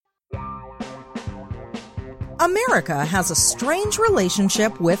America has a strange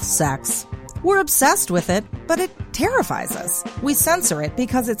relationship with sex. We're obsessed with it, but it terrifies us. We censor it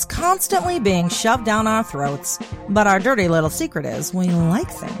because it's constantly being shoved down our throats. But our dirty little secret is we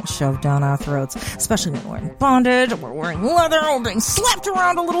like things shoved down our throats, especially when we're in bondage, or we're wearing leather, or being slapped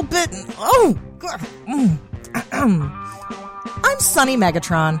around a little bit, and oh, God. I'm Sunny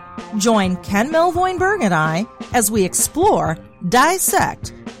Megatron. Join Ken Melvoinberg and I as we explore,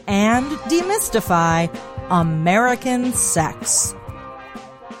 dissect, and demystify American sex.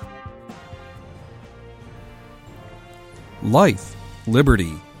 Life,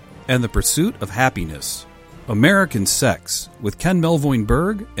 liberty, and the pursuit of happiness. American Sex with Ken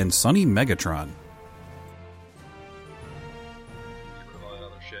Melvoinberg and Sunny Megatron.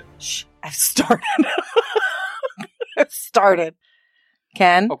 Shh, I've started. I've started.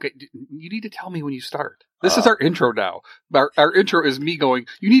 Ken? Okay, you need to tell me when you start. This is our intro now. Our intro is me going,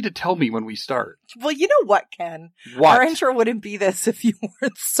 you need to tell me when we start. Well, you know what, Ken? What? Our intro wouldn't be this if you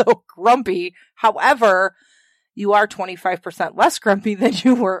weren't so grumpy. However, you are 25% less grumpy than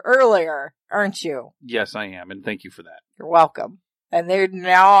you were earlier, aren't you? Yes, I am, and thank you for that. You're welcome. And they're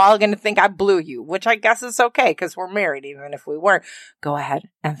now all going to think I blew you, which I guess is okay because we're married, even if we weren't. Go ahead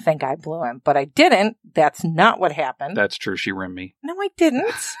and think I blew him. But I didn't. That's not what happened. That's true. She rimmed me. No, I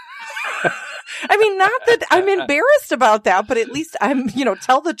didn't. I mean, not that I'm embarrassed about that, but at least I'm,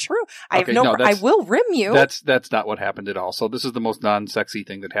 tell the truth. I will rim you. That's not what happened at all. So this is the most non-sexy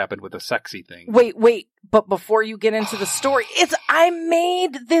thing that happened with a sexy thing. Wait. But before you get into the story, I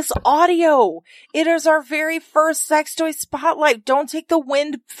made this audio. It is our very first sex toy spotlight. Don't take the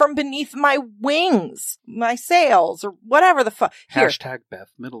wind from beneath my wings, my sails, or whatever the fuck. Hashtag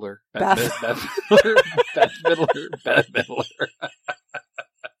Beth Midler. Beth Midler. Beth Midler. Beth Midler.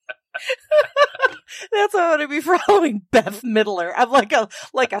 That's how I'm going to be following Beth Midler. I'm like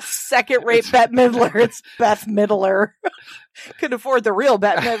a second-rate Bette Midler. It's Beth Midler. Could afford the real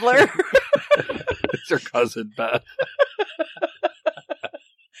Bette Midler. It's her cousin, Beth.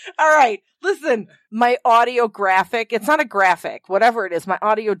 All right. Listen, my audio graphic, it's not a graphic, whatever it is, my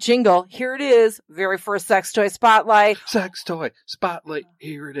audio jingle, here it is. Very first sex toy spotlight. Sex toy spotlight.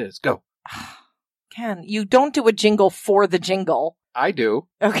 Here it is. Go. Ken, you don't do a jingle for the jingle. I do.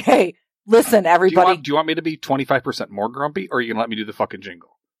 Okay. Listen, everybody. Do you want me to be 25% more grumpy, or are you going to let me do the fucking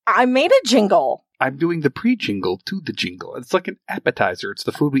jingle? I made a jingle. I'm doing the pre-jingle to the jingle. It's like an appetizer. It's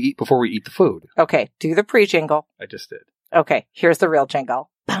the food we eat before we eat the food. Okay, do the pre-jingle. I just did. Okay, here's the real jingle.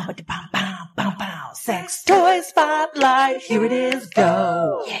 Sex toy spotlight. Here it is.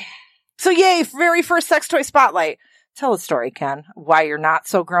 Go. Yeah. So yay, very first sex toy spotlight. Tell a story, Ken, why you're not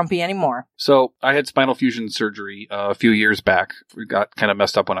so grumpy anymore. So I had spinal fusion surgery a few years back. It got kind of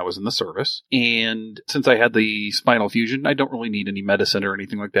messed up when I was in the service. And since I had the spinal fusion, I don't really need any medicine or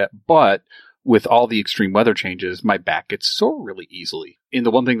anything like that. But with all the extreme weather changes, my back gets sore really easily. And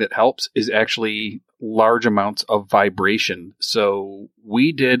the one thing that helps is actually large amounts of vibration. So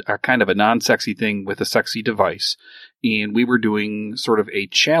we did a kind of a non-sexy thing with a sexy device. And we were doing sort of a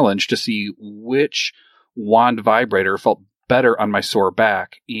challenge to see which wand vibrator felt better on my sore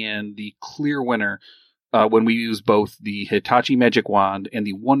back, and the clear winner when we used both the Hitachi Magic Wand and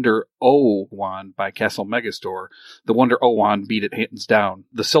the Wonder O wand by Castle Megastore. The Wonder O wand beat it hands down.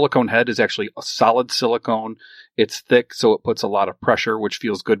 The silicone head is actually a solid silicone. It's thick, so it puts a lot of pressure, which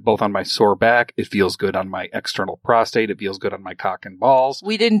feels good both on my sore back. It feels good on my external prostate. It feels good on my cock and balls.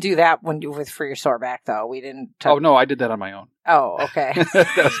 We didn't do that for your sore back, though. We didn't. Oh, no, I did that on my own. Oh, okay.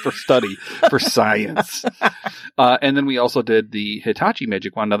 That's for study, for science. And then we also did the Hitachi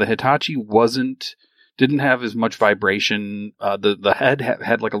Magic Wand. Now, the Hitachi didn't have as much vibration. The head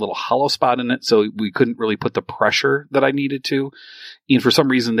had like a little hollow spot in it, so we couldn't really put the pressure that I needed to. And for some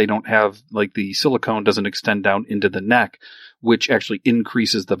reason, they don't have, like, the silicone doesn't extend down into the neck, which actually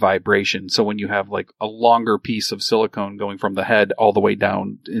increases the vibration. So when you have like a longer piece of silicone going from the head all the way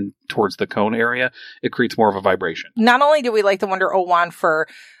down in towards the cone area, it creates more of a vibration. Not only do we like the Wonder O wand for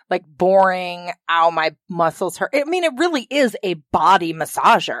like boring, ow, my muscles hurt. I mean, it really is a body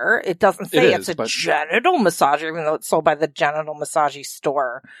massager. It doesn't say it's a genital massager, even though it's sold by the genital massaging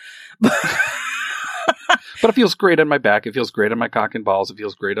store. But it feels great on my back. It feels great on my cock and balls. It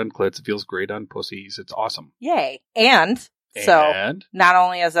feels great on clits. It feels great on pussies. It's awesome. Yay. So not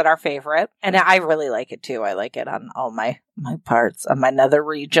only is it our favorite, and I really like it too. I like it on all my parts of my nether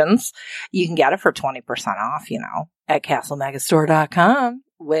regions. You can get it for 20% off, at castlemegastore.com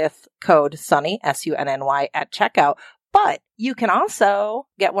with code SUNNY, SUNNY at checkout. But you can also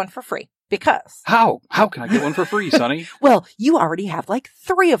get one for free. Because how can I get one for free, Sonny? Well, you already have like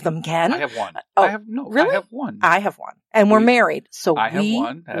 3 of them, Ken. I have one. Really? I have one. I have one, and we're married, so I have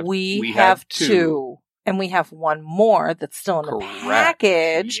one. We have 2. And we have one more that's still in the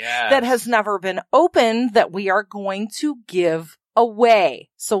package that has never been opened that we are going to give away.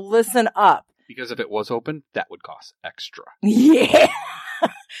 So listen up. Because if it was open, that would cost extra. Yeah. I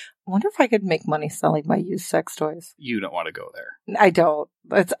wonder if I could make money selling my used sex toys. You don't want to go there. I don't.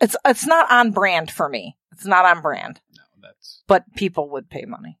 It's not on brand for me. It's not on brand. No, that's. But people would pay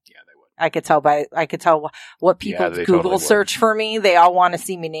money. Yeah, they would. I could tell what people Google totally search for me. They all want to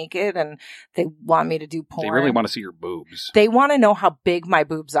see me naked and they want me to do porn. They really want to see your boobs. They want to know how big my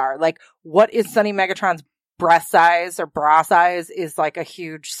boobs are. Like, what is Sunny Megatron's breast size or bra size is like a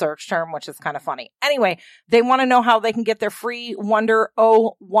huge search term, which is kind of funny. Anyway, they want to know how they can get their free Wonder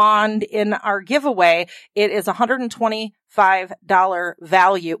O wand in our giveaway. It is $125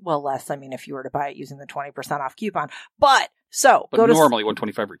 value. Well, less, I mean, if you were to buy it using the 20% off coupon. But go to normally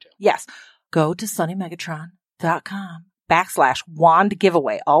 $125 retail. Yes. Go to sunnymegatron.com/wand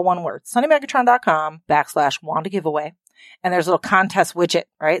giveaway. All one word. sunnymegatron.com/wand giveaway. And there's a little contest widget,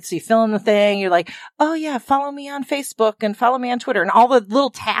 right? So you fill in the thing. You're like, oh yeah, follow me on Facebook and follow me on Twitter. And all the little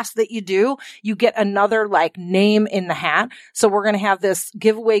tasks that you do, you get another like name in the hat. So we're going to have this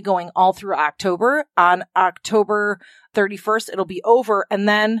giveaway going all through October. On October 31st, it'll be over. And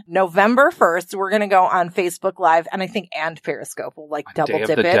then November 1st, we're going to go on Facebook Live and Periscope will like double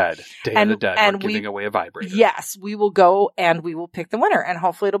dip it. Day of the Dead. We're giving away a vibrator. Yes, we will go and we will pick the winner and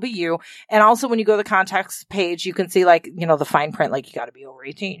hopefully it'll be you. And also when you go to the contacts page, you can see like, the fine print, like you got to be over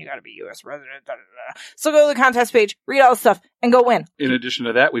 18, you got to be U.S. resident. Da, da, da. So go to the contest page, read all the stuff and go win. In addition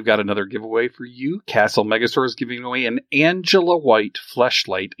to that, we've got another giveaway for you. Castle Megastore is giving away an Angela White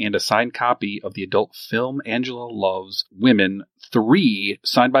fleshlight and a signed copy of the adult film Angela Loves Women 3,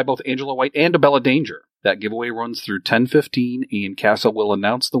 signed by both Angela White and Abella Danger. That giveaway runs through 10/15, and Castle will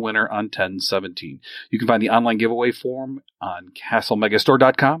announce the winner on 10/17. You can find the online giveaway form on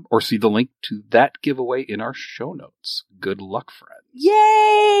castlemegastore.com or see the link to that giveaway in our show notes. Good luck, friends.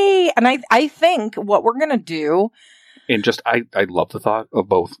 Yay! And I think what we're going to do... And just, I love the thought of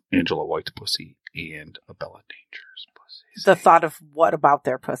both Angela White's pussy and Abella Danger's pussy. The thought of what about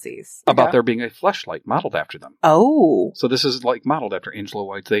their pussies? About there being a fleshlight modeled after them. Oh. So this is like modeled after Angela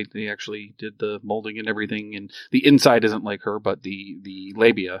White. They actually did the molding and everything, and the inside isn't like her, but the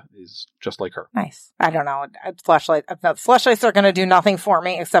labia is just like her. Nice. I don't know. Fleshlights are going to do nothing for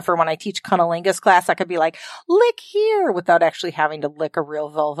me, except for when I teach cunnilingus class, I could be like, lick here, without actually having to lick a real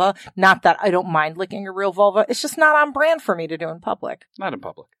vulva. Not that I don't mind licking a real vulva. It's just not on brand for me to do in public. Not in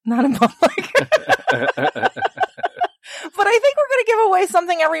public. Not in public. But I think we're going to give away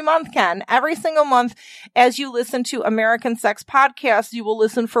something every month, Ken. Every single month, as you listen to American Sex Podcasts, you will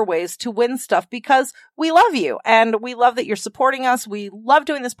listen for ways to win stuff because we love you. And we love that you're supporting us. We love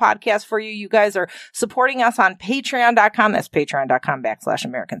doing this podcast for you. You guys are supporting us on patreon.com. That's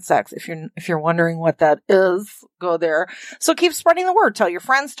patreon.com/American Sex. If you're wondering what that is, go there. So keep spreading the word. Tell your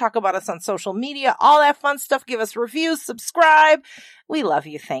friends, talk about us on social media, all that fun stuff. Give us reviews, subscribe. We love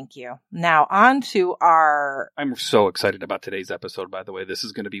you. Thank you. Now on to our... I'm so excited about today's episode, by the way. This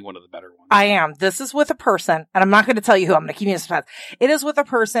is going to be one of the better ones. I am. This is with a person, and I'm not going to tell you who. I'm going to keep you in suspense. It is with a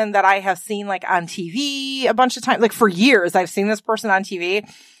person that I have seen like on TV a bunch of times. Like for years, I've seen this person on TV,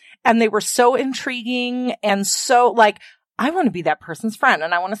 and they were so intriguing and so like, I want to be that person's friend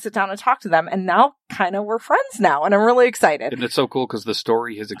and I want to sit down and talk to them. And now kind of we're friends now. And I'm really excited. And it's so cool because the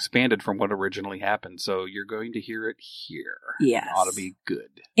story has expanded from what originally happened. So you're going to hear it here. Yes. It ought to be good.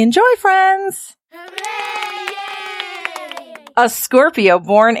 Enjoy, friends. Hooray! A Scorpio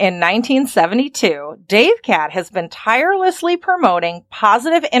born in 1972, Davecat has been tirelessly promoting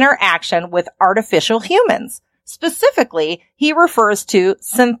positive interaction with artificial humans. Specifically, he refers to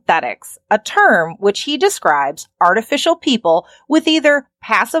synthetics, a term which he describes artificial people with either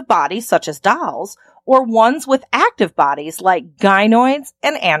passive bodies such as dolls or ones with active bodies like gynoids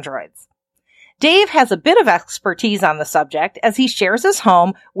and androids. Dave has a bit of expertise on the subject as he shares his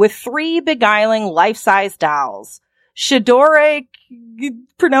home with 3 beguiling life-size dolls. Sidore,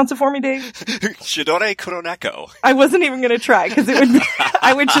 pronounce it for me, Dave. Sidore Kuroneko. I wasn't even going to try because it would be,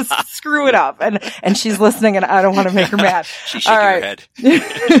 I would just screw it up. And she's listening and I don't want to make her mad. She's shaking her head.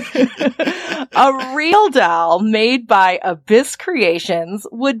 A real doll made by Abyss Creations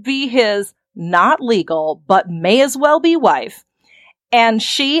would be his not legal, but may as well be wife. And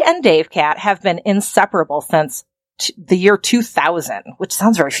she and Davecat have been inseparable since the year 2000, which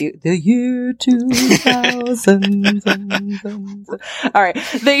sounds very few. The year 2000. All right.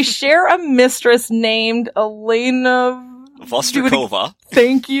 They share a mistress named Elena Vostrikova.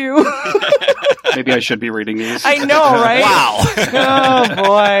 Thank you. Maybe I should be reading these. I know, right? Wow. Oh,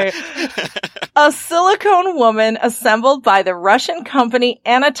 boy. A silicone woman assembled by the Russian company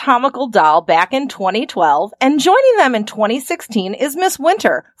Anatomical Doll back in 2012, and joining them in 2016 is Miss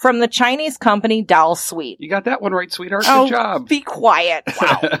Winter from the Chinese company Doll Suite. You got that one right, sweetheart. Good job. Be quiet.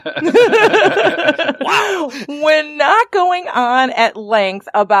 Wow. Wow. When not going on at length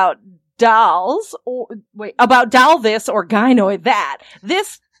about about doll this or gynoid that,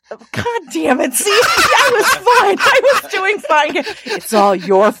 this God damn it. See, I was fine. I was doing fine. It's all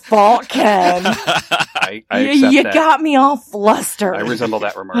your fault, Ken. I accept you that. got me all flustered. I resemble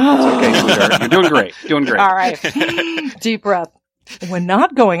that remark. It's okay, sweetheart. You're doing great. Doing great. All right. Deep breath. When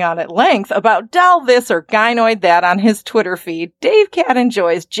not going on at length about doll this or gynoid that on his Twitter feed, Davecat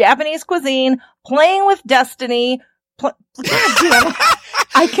enjoys Japanese cuisine, playing with Destiny. God damn it.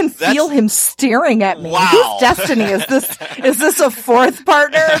 I can feel him staring at me. Wow. Whose Destiny is this? Is this a fourth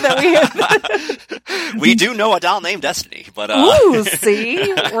partner that we have? We do know a doll named Destiny, but Ooh,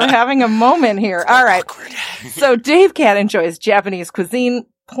 see? We're having a moment here. All right. Awkward. So Davecat enjoys Japanese cuisine,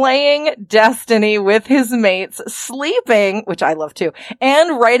 playing Destiny with his mates, sleeping, which I love too,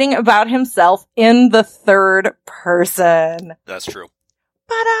 and writing about himself in the third person. That's true.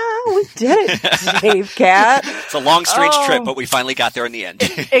 Ta-da! We did it, Davecat. It's a long, strange trip, but we finally got there in the end.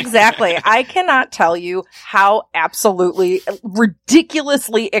 Exactly. I cannot tell you how absolutely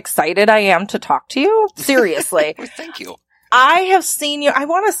ridiculously excited I am to talk to you. Seriously. Thank you. I have seen you, I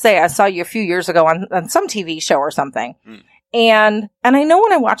want to say I saw you a few years ago on some TV show or something. And I know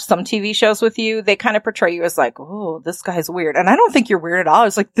when I watch some TV shows with you, they kind of portray you as like, oh, this guy's weird. And I don't think you're weird at all. I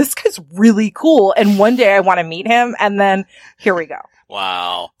was like, this guy's really cool. And one day I want to meet him. And then here we go.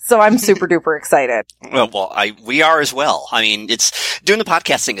 Wow. So I'm super duper excited. Well, we are as well. I mean, doing the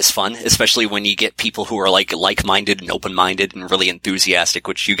podcasting is fun, especially when you get people who are like-minded and open-minded and really enthusiastic,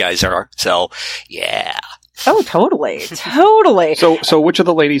 which you guys are. So, yeah. Oh, totally. Totally. So which of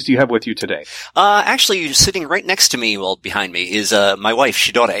the ladies do you have with you today? Actually, sitting right next to me, well, behind me, is my wife,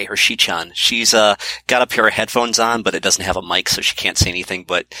 Sidore, or Shi-chan. She's got a pair of headphones on, but it doesn't have a mic, so she can't say anything,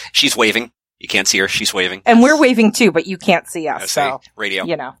 but she's waving. You can't see her. She's waving. And we're waving too, but you can't see us. So, radio.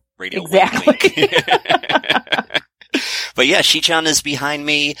 You know. Radio. Exactly. But yeah, Shi-chan is behind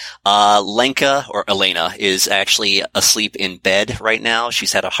me. Lenka, or Elena, is actually asleep in bed right now.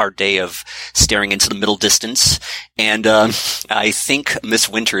 She's had a hard day of staring into the middle distance. And I think Miss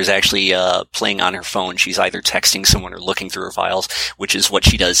Winter is actually playing on her phone. She's either texting someone or looking through her files, which is what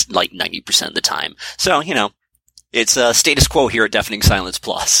she does like 90% of the time. So, you know, it's status quo here at Deafening Silence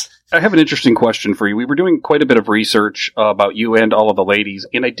Plus. I have an interesting question for you. We were doing quite a bit of research about you and all of the ladies,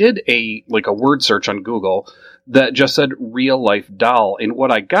 and I did a word search on Google that just said real life doll, and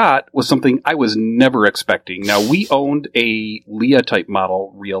what I got was something I was never expecting. Now, we owned a Leah type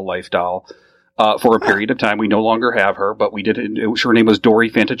model real life doll for a period of time. We no longer have her, but we did it. Her name was Dory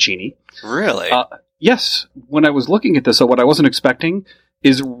Fantaccini. Really? Yes. When I was looking at this, so what I wasn't expecting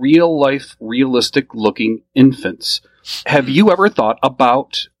is real life, realistic looking infants. Have you ever thought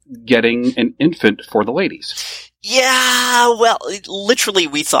about getting an infant for the ladies? Yeah, well, literally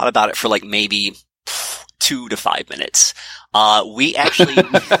we thought about it for like maybe 2 to 5 minutes. We actually,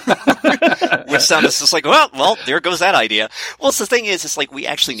 which sounds just like, well, there goes that idea. Well, it's the thing is, it's like we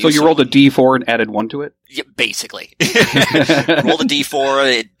actually knew. So you rolled a D4 and added 1 to it? Yeah, basically. Rolled a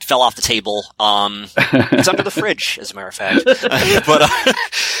D4, it fell off the table. It's under the fridge, as a matter of fact. But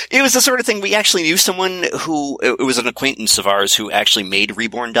it was the sort of thing, we actually knew someone who, it was an acquaintance of ours who actually made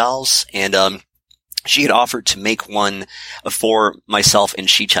reborn dolls, and she had offered to make one for myself and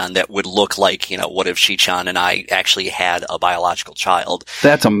Shi-chan that would look like, you know, what if Shi-chan and I actually had a biological child.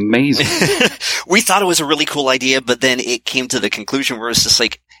 That's amazing. We thought it was a really cool idea, but then it came to the conclusion where it's just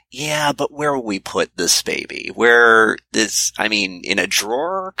like, yeah, but where will we put this baby? In a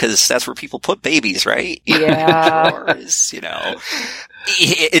drawer? Because that's where people put babies, right? Yeah. Drawers, you know.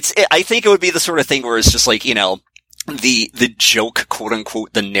 I think it would be the sort of thing where it's just like, you know, the joke, quote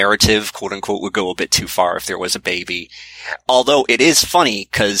unquote, the narrative, quote unquote, would go a bit too far if there was a baby. Although it is funny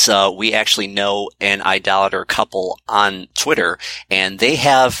because we actually know an iDollator couple on Twitter, and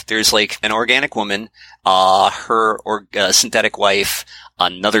there's like an organic woman, her synthetic wife,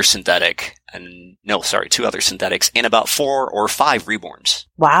 another synthetic, two other synthetics, and about 4 or 5 reborns.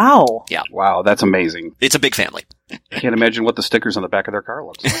 Wow. Yeah. Wow, that's amazing. It's a big family. I can't imagine what the stickers on the back of their car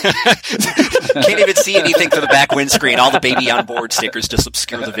looks like. Can't even see anything through the back windscreen. All the baby on board stickers just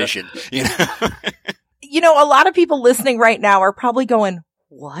obscure the vision. You know? You know, a lot of people listening right now are probably going,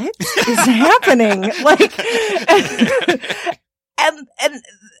 what is happening? and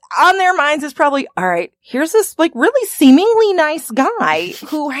on their minds is probably, all right, here's this like really seemingly nice guy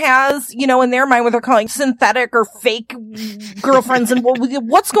who has, you know, in their mind what they're calling synthetic or fake girlfriends. And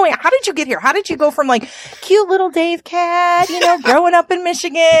what's going on? How did you get here? How did you go from like cute little Davecat, you know, growing up in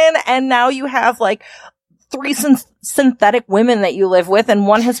Michigan, and now you have like 3 synthetic women that you live with, and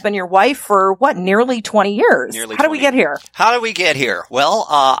one has been your wife for nearly 20 years. How did we get here? How did we get here? Well,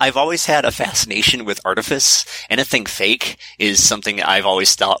 I've always had a fascination with artifice. Anything fake is something I've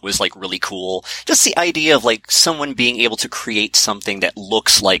always thought was like really cool. Just the idea of like someone being able to create something that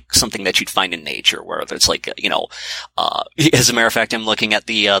looks like something that you'd find in nature, where it's like, you know, as a matter of fact, I'm looking at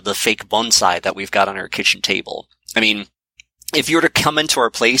the fake bonsai that we've got on our kitchen table. I mean, if you were to come into our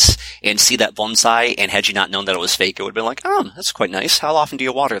place and see that bonsai, and had you not known that it was fake, it would have been like, oh, that's quite nice. How often do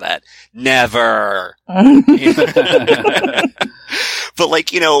you water that? Never. But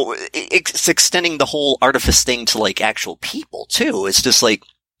like, you know, it's extending the whole artifice thing to like actual people too. It's just like,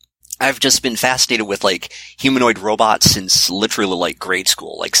 I've just been fascinated with like humanoid robots since literally like grade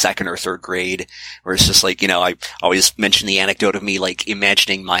school, like 2nd or 3rd grade, where it's just like, you know, I always mention the anecdote of me like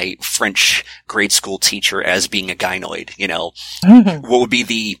imagining my French grade school teacher as being a gynoid, you know, what would be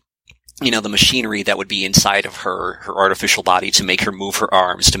the, you know, the machinery that would be inside of her artificial body to make her move her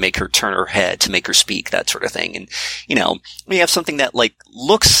arms, to make her turn her head, to make her speak, that sort of thing. And, you know, we have something that like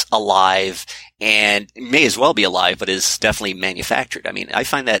looks alive and may as well be alive, but is definitely manufactured. I mean, I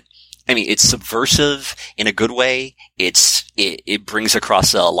find that, it's subversive in a good way. It brings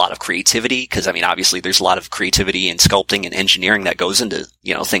across a lot of creativity, because, obviously there's a lot of creativity in sculpting and engineering that goes into,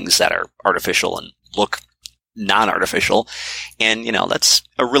 you know, things that are artificial and look non-artificial. And, you know, that's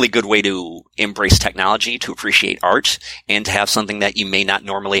a really good way to embrace technology, to appreciate art, and to have something that you may not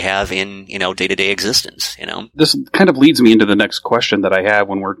normally have in, you know, day-to-day existence, you know? This kind of leads me into the next question that I have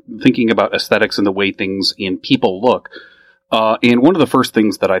when we're thinking about aesthetics and the way things and people look. And one of the first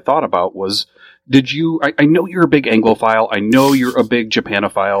things that I thought about was, I know you're a big Anglophile, I know you're a big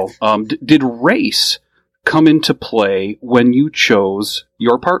Japanophile, did race come into play when you chose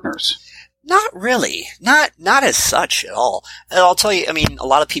your partners? Not really. Not as such at all. And I'll tell you, a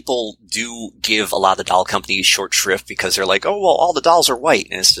lot of people do give a lot of the doll companies short shrift because they're like, oh, well, all the dolls are white.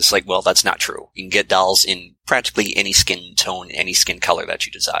 And it's just like, well, that's not true. You can get dolls in practically any skin tone, any skin color that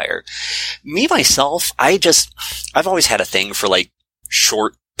you desire. Me, myself, I've always had a thing for like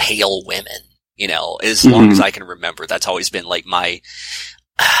short, pale women, you know, as long as I can remember. That's always been like my,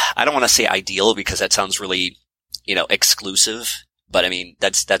 I don't want to say ideal because that sounds really, you know, exclusive. But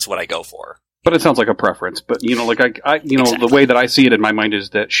that's what I go for. But it sounds like a preference. But, you know, like exactly. The way that I see it in my mind is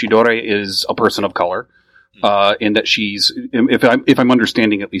that Sidore is a person of color, and that she's, if I'm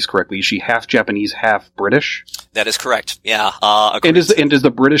understanding at least correctly, is she half Japanese, half British? That is correct. Yeah. And is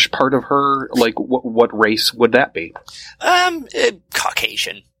the British part of her, like, what race would that be?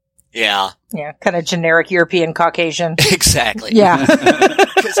 Caucasian. Yeah. Yeah, kind of generic European Caucasian. Exactly. Yeah.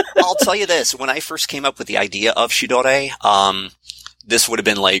 Because I'll tell you this, when I first came up with the idea of Sidore, this would have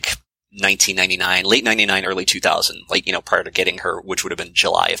been like 1999, late 99, early 2000, like, you know, prior to getting her, which would have been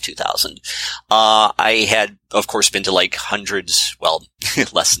July of 2000. I had, of course, been to like hundreds, well,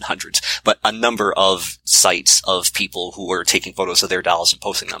 less than hundreds, but a number of sites of people who were taking photos of their dolls and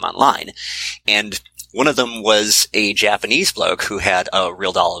posting them online. And one of them was a Japanese bloke who had a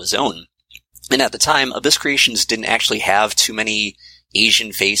real doll of his own. And at the time, Abyss Creations didn't actually have too many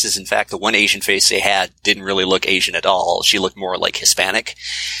Asian faces. In fact, the one Asian face they had didn't really look Asian at all. She looked more like Hispanic.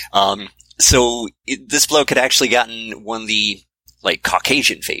 So this bloke had actually gotten one of the, like,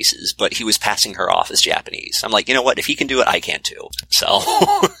 Caucasian faces, but he was passing her off as Japanese. I'm like, you know what? If he can do it, I can too. So.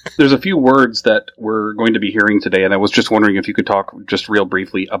 There's a few words that we're going to be hearing today, and I was just wondering if you could talk just real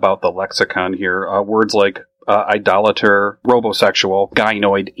briefly about the lexicon here. Words like iDollator, robosexual,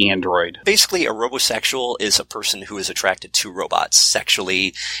 gynoid, android. Basically, a robosexual is a person who is attracted to robots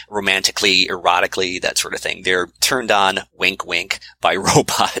sexually, romantically, erotically, that sort of thing. They're turned on, wink wink, by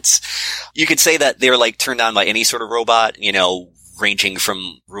robots. You could say that they're like turned on by any sort of robot, you know, ranging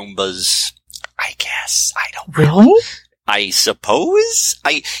from Roombas, I guess. I don't know. Really? I suppose?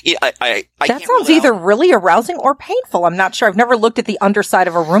 I that sounds either really arousing or painful. I'm not sure. I've never looked at the underside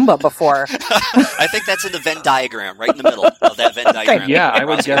of a Roomba before. I think that's in the Venn diagram, right in the middle of that Venn diagram. Yeah, I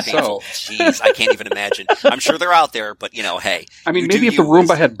would guess so. Jeez, I can't even imagine. I'm sure they're out there, but, you know, hey. Maybe if the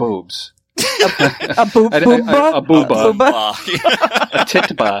Roomba had boobs. A booba? A booba. A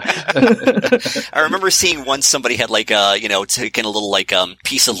titba. I remember seeing once somebody had like taken a little like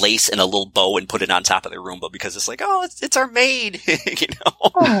piece of lace and a little bow and put it on top of their Roomba because it's like, oh, it's our maid, you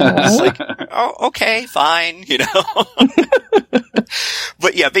know. It's like, oh, okay, fine, you know.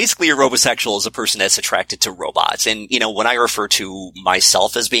 But yeah, basically a robosexual is a person that's attracted to robots. And, you know, when I refer to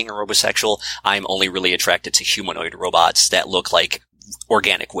myself as being a robosexual, I'm only really attracted to humanoid robots that look like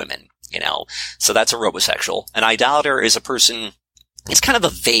organic women, you know. So that's a robosexual. An iDollator is a person, it's kind of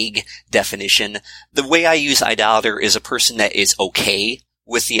a vague definition. The way I use iDollator is a person that is okay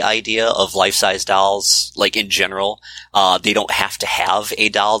with the idea of life-size dolls, like in general. They don't have to have a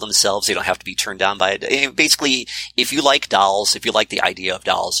doll themselves. They don't have to be turned on by it. Basically, if you like dolls, if you like the idea of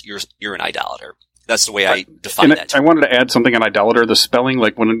dolls, you're an iDollator. That's the way I define that. I wanted to add something on iDollator, the spelling.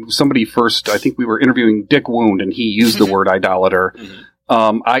 Like when somebody first, I think we were interviewing Dick Wound, and he used the word iDollator. Mm-hmm.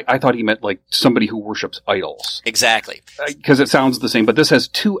 I thought he meant like somebody who worships idols. Exactly. Because it sounds the same, but this has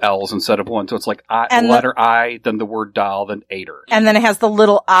two L's instead of one. So it's like the letter I, then the word doll, then ater. And then it has the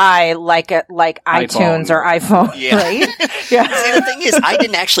little I like iTunes or iPhone, yeah. Right? Yeah. See, the thing is, I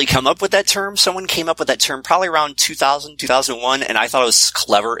didn't actually come up with that term. Someone came up with that term probably around 2000, 2001, and I thought it was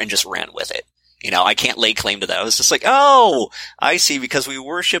clever and just ran with it. You know, I can't lay claim to that. I was just like, oh, I see, because we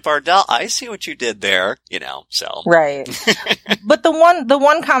worship our doll. I see what you did there, you know, so. Right. But the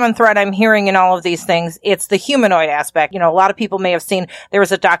one common thread I'm hearing in all of these things, it's the humanoid aspect. You know, a lot of people may have seen, there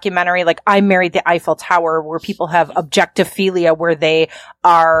was a documentary like I Married the Eiffel Tower, where people have objectophilia, where they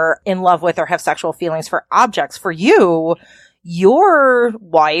are in love with or have sexual feelings for objects. For you, your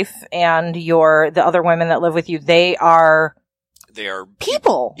wife and the other women that live with you, they are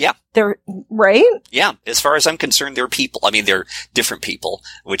people. Yeah. They're, right? Yeah. As far as I'm concerned, they're people. I mean, they're different people,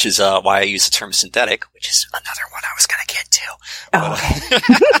 which is why I use the term synthetic, which is another one I was going to get to.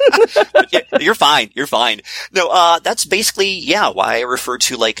 Oh, okay. Yeah, you're fine. You're fine. No, that's basically, why I refer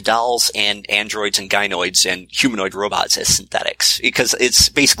to like dolls and androids and gynoids and humanoid robots as synthetics, because it's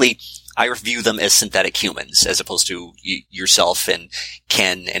basically, I view them as synthetic humans as opposed to yourself and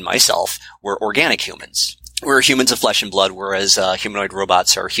Ken and myself. We're organic humans. We're humans of flesh and blood, whereas humanoid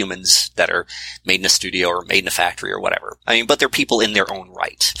robots are humans that are made in a studio or made in a factory or whatever. I mean, but they're people in their own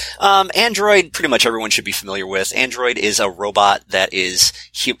right. Android, pretty much everyone should be familiar with. Android is a robot that is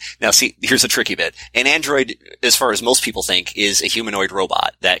now see, here's a tricky bit. An android, as far as most people think, is a humanoid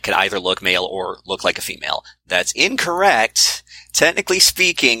robot that can either look male or look like a female. That's incorrect. Technically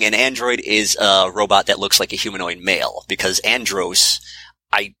speaking, an android is a robot that looks like a humanoid male, because andros,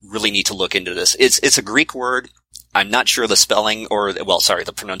 I really need to look into this. It's a Greek word. I'm not sure the spelling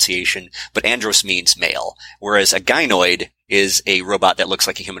the pronunciation, but andros means male, whereas a gynoid is a robot that looks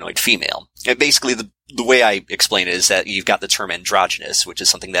like a humanoid female. And basically the way I explain it is that you've got the term androgynous, which is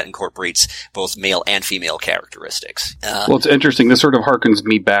something that incorporates both male and female characteristics. Well, it's interesting. This sort of harkens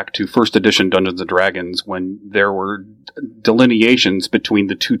me back to first edition Dungeons & Dragons, when there were delineations between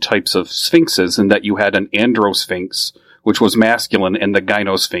the two types of sphinxes, and that you had an androsphinx, which was masculine, and the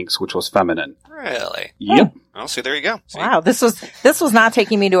gynosphinx, which was feminine. Really? Yep. Oh, so there you go. See? Wow, this was not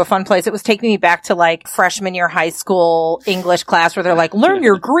taking me to a fun place. It was taking me back to like freshman year high school English class, where they're like, learn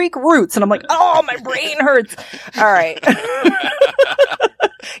your Greek roots. And I'm like, oh, my brain hurts. All right.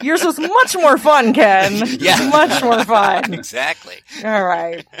 Yours was much more fun, Ken. Yeah. Much more fun. Exactly. All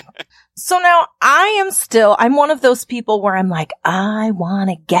right. So now I'm one of those people where I'm like, I want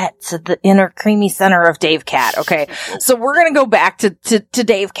to get to the inner creamy center of Davecat. Okay. So we're going to go back to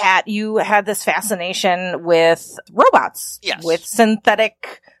Davecat. You had this fascination with robots. Yes. With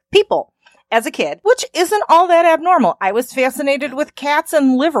synthetic people as a kid, which isn't all that abnormal. I was fascinated with cats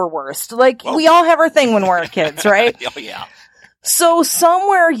and liverwurst. Like, we all have our thing when we're kids, right? Oh, yeah. So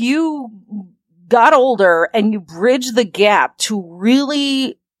somewhere you got older and you bridged the gap to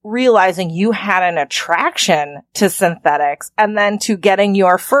really realizing you had an attraction to synthetics, and then to getting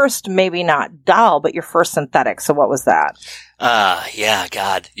your first, maybe not doll, but your first synthetic. So what was that?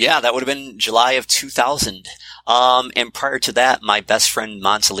 God. Yeah, that would have been July of 2000. And prior to that, my best friend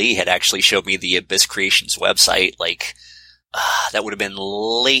Montalee had actually showed me the Abyss Creations website, that would have been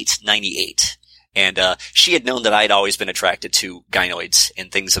late 98. And she had known that I'd always been attracted to gynoids and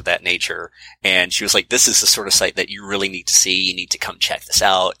things of that nature. And she was like, this is the sort of site that you really need to see. You need to come check this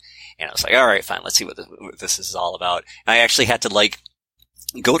out. And I was like, all right, fine. Let's see what this is all about. And I actually had to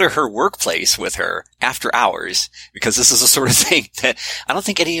go to her workplace with her after hours, because this is the sort of thing that I don't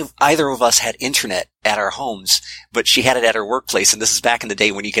think either of us had internet at our homes, but she had it at her workplace. And this is back in the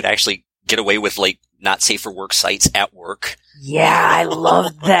day when you could actually get away with not safe for work sites at work. Yeah, I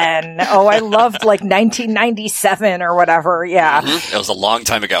loved then. Oh, I loved like 1997 or whatever. Yeah. Mm-hmm. It was a long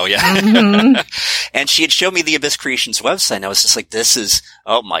time ago. Yeah. Mm-hmm. And she had showed me the Abyss Creations website, and I was just like, this is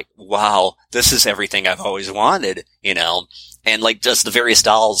everything I've always wanted, and like just the various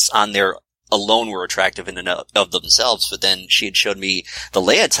dolls on there alone were attractive in and of themselves. But then she had showed me the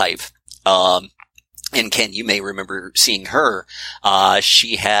Leia type. And Ken, you may remember seeing her.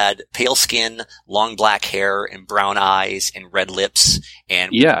 She had pale skin, long black hair, and brown eyes, and red lips,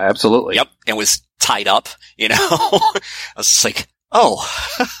 and yeah, absolutely. Yep, and was tied up. I was just like, oh,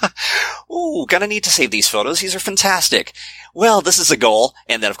 ooh, gonna need to save these photos. These are fantastic. Well, this is a goal.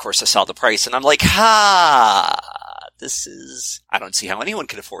 And then, of course, I saw the price, and I'm like, I don't see how anyone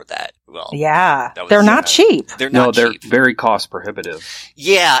could afford that. Well, yeah, they're not cheap. They're not cheap. Cheap. Very cost prohibitive.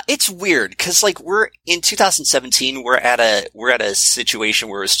 Yeah, it's weird because like we're in 2017. We're at a situation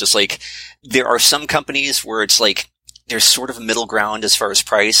where it's just like there are some companies where it's like there's sort of a middle ground as far as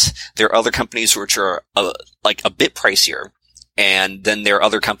price. There are other companies which are like a bit pricier. And then there are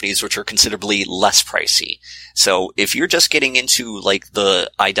other companies which are considerably less pricey. So if you're just getting into like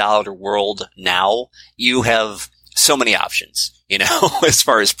the iDollator world now, you have so many options, as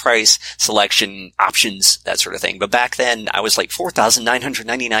far as price, selection, options, that sort of thing. But back then, I was like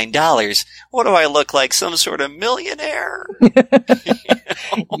 $4,999. What do I look like? Some sort of millionaire?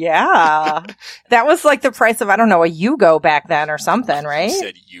 Yeah. That was like the price of, I don't know, a Yugo back then or something, right? You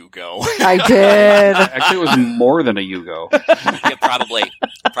said Yugo. I did. Actually, it was more than a Yugo. Yeah, probably.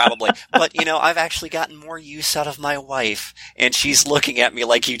 But, I've actually gotten more use out of my wife, and she's looking at me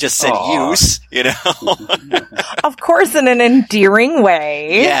like you just said use, Of course, in an endearing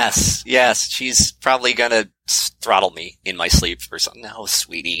way. Yes. She's probably gonna throttle me in my sleep or something. No,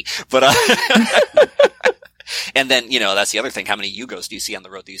 sweetie. But, and then, that's the other thing. How many Yugos do you see on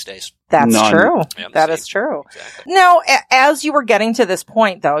the road these days? That's None. true. Yeah, that is true. Exactly. Now, as you were getting to this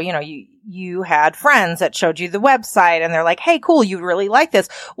point, though, you had friends that showed you the website and they're like, hey, cool, you really like this.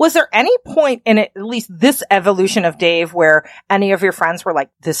 Was there any point in it, at least this evolution of Dave, where any of your friends were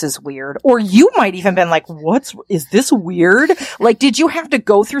like, this is weird? Or you might even been like, is this weird? Like, did you have to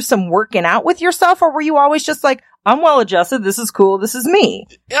go through some working out with yourself, or were you always just like, I'm well adjusted, this is cool, this is me?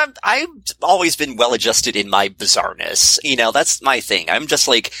 I've always been well adjusted in my bizarreness. That's my thing. I'm just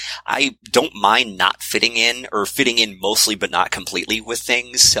like, I don't mind not fitting in, or fitting in mostly but not completely with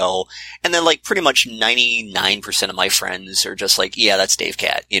things. So, and then like pretty much 99% of my friends are just like, yeah, that's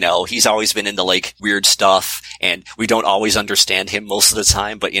Davecat. He's always been into like weird stuff, and we don't always understand him most of the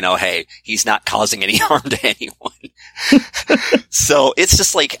time, but hey, he's not causing any harm to anyone. So it's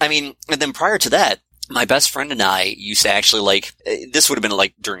just like, and then prior to that, my best friend and I used to actually like, this would have been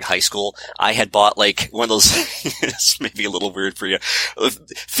like during high school. I had bought like one of those, this may be a little weird for you.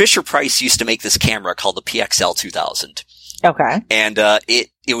 Fisher Price used to make this camera called the PXL 2000. Okay. And,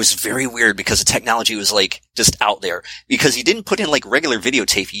 it was very weird because the technology was like just out there, because he didn't put in like regular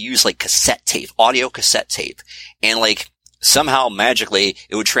videotape. He used like cassette tape, audio cassette tape. And like somehow magically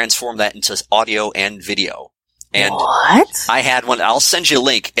it would transform that into audio and video. And what? I had one. I'll send you a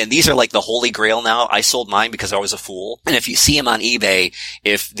link. And these are like the holy grail now. I sold mine because I was a fool. And if you see them on eBay,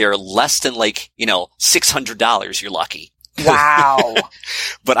 if they're less than like, $600, you're lucky. Wow.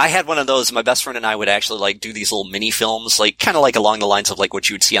 But I had one of those. My best friend and I would actually like do these little mini films, like kind of like along the lines of like what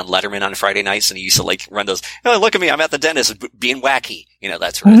you would see on Letterman on Friday nights. And he used to like run those. Oh, look at me. I'm at the dentist being wacky,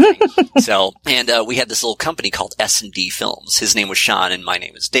 that sort of thing. So, and, we had this little company called S&D Films. His name was Sean and my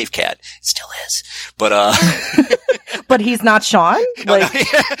name is Davecat. It still is. But, but he's not Sean? Like,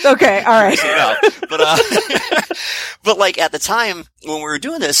 okay. All right. But like at the time when we were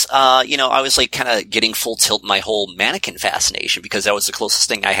doing this, I was like kind of getting full tilt in my whole mannequin fascination, because that was the closest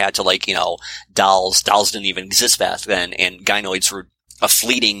thing I had to like, dolls. Dolls didn't even exist back then, and gynoids were a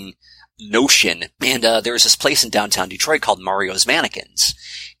fleeting notion. And there was this place in downtown Detroit called Mario's Mannequins,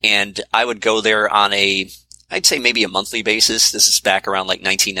 and I would go there on I'd say maybe a monthly basis. This is back around like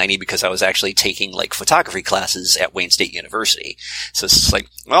 1990, because I was actually taking like photography classes at Wayne State University. So it's just like,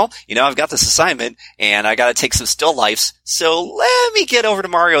 well, I've got this assignment and I got to take some still lifes. So let me get over to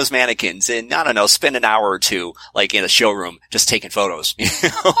Mario's Mannequins and, I don't know, spend an hour or two like in a showroom just taking photos.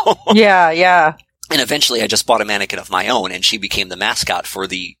 Yeah. And eventually I just bought a mannequin of my own, and she became the mascot for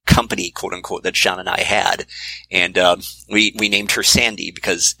the company, quote unquote, that Sean and I had. And, we named her Sandy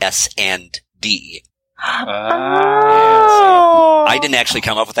because S and D. Oh. I didn't actually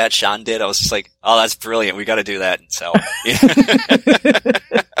come up with that. Sean did. I was just like, oh, that's brilliant. We got to do that. And so,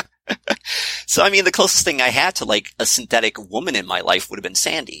 So, I mean, the closest thing I had to, like, a synthetic woman in my life would have been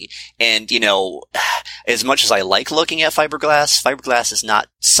Sandy. And, you know, as much as I like looking at fiberglass is not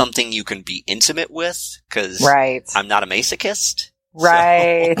something you can be intimate with, because I'm not a masochist.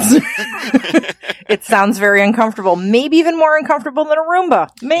 Right. So. It sounds very uncomfortable. Maybe even more uncomfortable than a Roomba.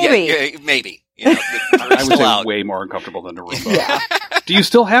 Maybe. Yeah, maybe. You know, I would say way more uncomfortable than a Roomba. Yeah. Do you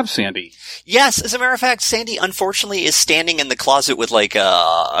still have Sandy? Yes, as a matter of fact, Sandy unfortunately is standing in the closet with like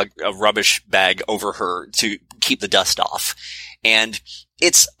a rubbish bag over her to keep the dust off. And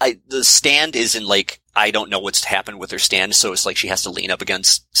the stand is in like, I don't know what's happened with her stand, so it's like she has to lean up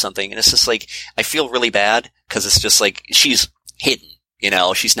against something. And it's just like, I feel really bad because it's just like, she's hidden, you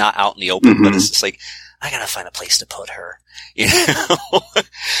know, she's not out in the open, but it's just like, I gotta find a place to put her, you know.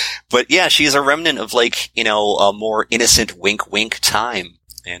 But yeah, she's a remnant of like, you know, a more innocent wink wink time.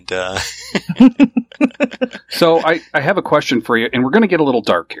 And So I have a question for you, and we're gonna get a little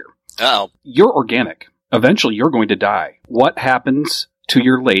dark here. oh. You're organic. Eventually you're going to die. What happens to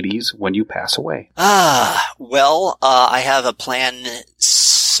your ladies when you pass away? Well, I have a plan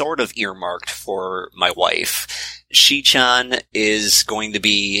sort of earmarked for my wife. Shi-chan is going to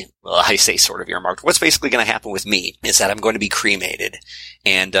be, well, I say sort of earmarked. What's basically going to happen with me is that I'm going to be cremated,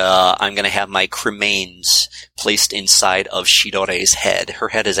 and I'm going to have my cremains placed inside of Sidore's head. Her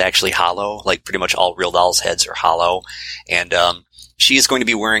head is actually hollow, like pretty much all real dolls' heads are hollow, and she is going to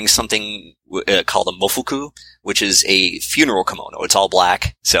be wearing something called a mofuku, which is a funeral kimono. It's all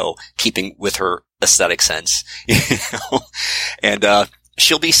black, so keeping with her aesthetic sense, you know, and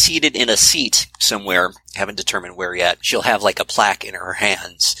she'll be seated in a seat somewhere, haven't determined where yet. She'll have like a plaque in her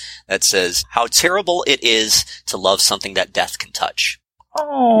hands that says, "How terrible it is to love something that death can touch."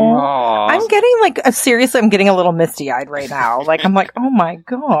 Oh, I'm getting like, seriously, I'm getting a little misty-eyed right now. Like, I'm like, oh my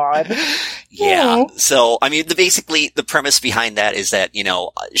god. Yeah. So, I mean, the premise behind that is that, you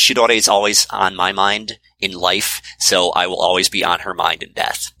know, Sidore is always on my mind in life, so I will always be on her mind in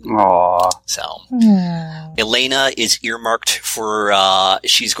death. Aww. So, Elena is earmarked for,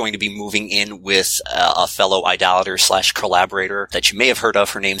 she's going to be moving in with a fellow iDollator / collaborator that you may have heard of.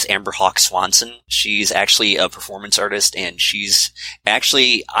 Her name's Amber Hawk Swanson. She's actually a performance artist, and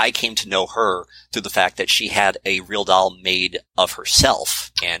I came to know her through the fact that she had a real doll made of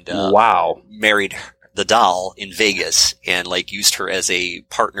herself, and wow, married the doll in Vegas and like used her as a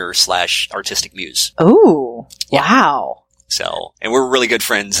partner / artistic muse. Ooh, yeah. Wow. So, and we're really good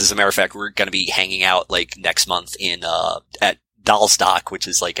friends. As a matter of fact, we're going to be hanging out like next month at Doll's Dock, which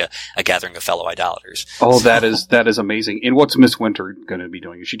is like a gathering of fellow idolaters. Oh, so. That is amazing. And what's Miss Winter going to be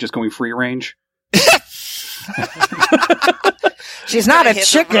doing? Is she just going free range? She's not a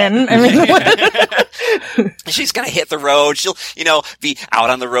chicken. I mean, she's gonna hit the road. She'll, you know, be out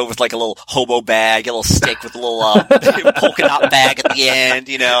on the road with like a little hobo bag, a little stick with a little polka dot bag at the end.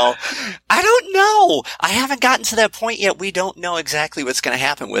 You know, I don't know. I haven't gotten to that point yet. We don't know exactly what's gonna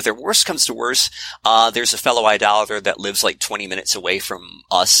happen with her. Worst comes to worst, there's a fellow idolater that lives like 20 minutes away from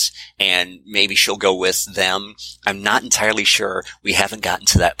us, and maybe she'll go with them. I'm not entirely sure. We haven't gotten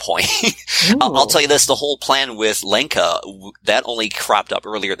to that point. I'll tell you this: the whole plan with Lenka, that only cropped up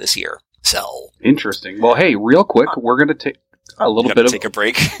earlier this year. So interesting. Well, hey, real quick, we're going to take a little bit of take a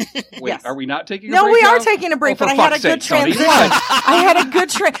break. Wait, yes. Are we not taking a no, break? No, we now? are taking a break, but I had a good transition. What? I had a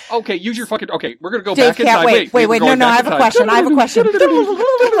good Okay, use your fucking. Okay, we're going to go Davecat, back in time. Wait. No, I have a question. I have a question.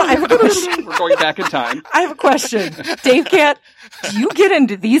 We're going back in time. I have a question. Davecat, do you get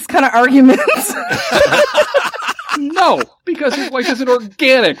into these kind of arguments? No, because his wife isn't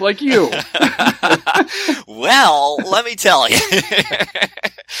organic like you. Well, let me tell you.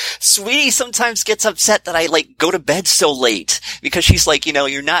 Sweetie sometimes gets upset that I like go to bed so late because she's like, you know,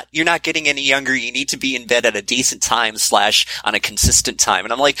 you're not getting any younger. You need to be in bed at a decent time / on a consistent time.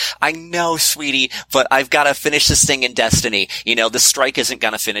 And I'm like, I know, sweetie, but I've got to finish this thing in Destiny. You know, the strike isn't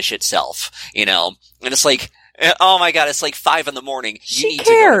going to finish itself, you know, and it's like, oh my god, it's like 5 a.m. You she need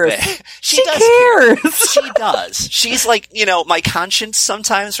cares. to go to bed. She does cares. Care. She does. She's like, you know, my conscience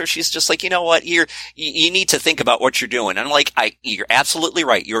sometimes where she's just like, you know what, you need to think about what you're doing. And I'm like, you're absolutely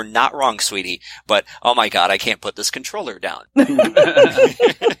right. You're not wrong, sweetie. But oh my god, I can't put this controller down.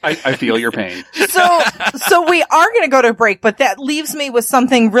 I feel your pain. So we are going to go to a break, but that leaves me with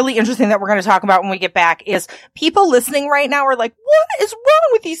something really interesting that we're going to talk about when we get back is people listening right now are like, what is wrong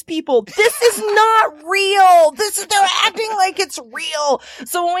with these people? This is not real. They're acting like it's real.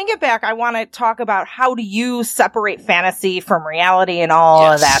 So when we get back, I want to talk about how do you separate fantasy from reality and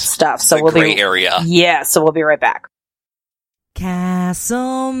all of that stuff. So the gray area. Yeah. So we'll be right back. Cat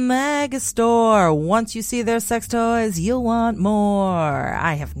Castle Megastore. Once you see their sex toys, you'll want more.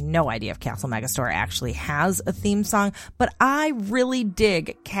 I have no idea if Castle Megastore actually has a theme song, but I really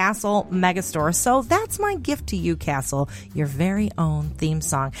dig Castle Megastore. So that's my gift to you, Castle, your very own theme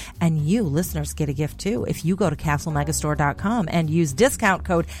song. And you listeners get a gift too. If you go to castlemegastore.com and use discount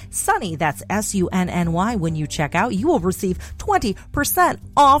code SUNNY, that's SUNNY, when you check out, you will receive 20%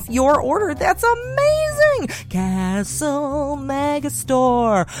 off your order. That's amazing! Castle Megastore.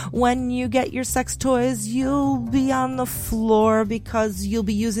 When you get your sex toys, you'll be on the floor because you'll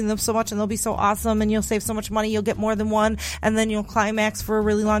be using them so much and they'll be so awesome and you'll save so much money. You'll get more than one and then you'll climax for a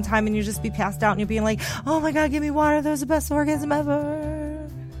really long time and you'll just be passed out and you'll be like, oh my God, give me water. That was the best orgasm ever.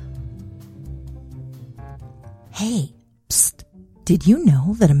 Hey, psst. Did you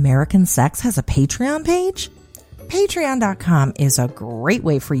know that American Sex has a Patreon page? Patreon.com is a great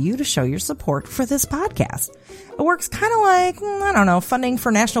way for you to show your support for this podcast. It works kind of like, I don't know, funding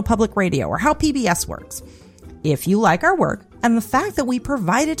for National Public Radio or how PBS works. If you like our work and the fact that we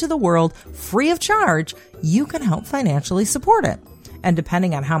provide it to the world free of charge, you can help financially support it. And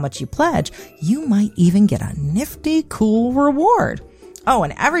depending on how much you pledge, you might even get a nifty, cool reward. Oh,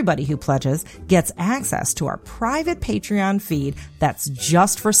 and everybody who pledges gets access to our private Patreon feed that's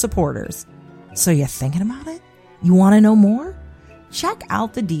just for supporters. So you thinking about it? You want to know more? Check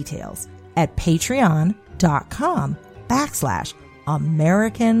out the details at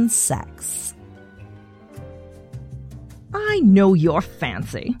patreon.com/American Sex. I know you're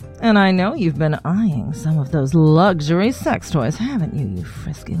fancy, and I know you've been eyeing some of those luxury sex toys, haven't you, you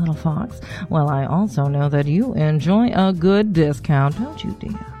frisky little fox? Well, I also know that you enjoy a good discount, don't you,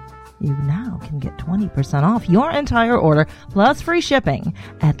 dear? You now can get 20% off your entire order plus free shipping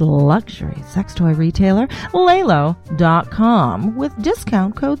at luxury sex toy retailer Lalo.com with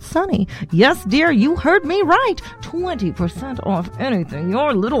discount code SUNNY. Yes, dear, you heard me right. 20% off anything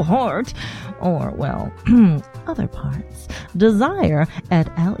your little heart, or, well, other parts, desire at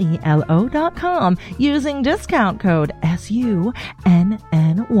Lelo.com using discount code SUNNY.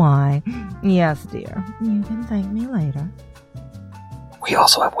 Yes, dear, you can thank me later. We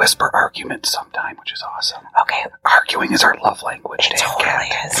also have whisper arguments sometime, which is awesome. Okay. Arguing is our love language. It totally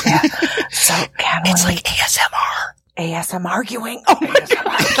is. Yeah. So, can It's like ASMR. ASM arguing. Oh, ASM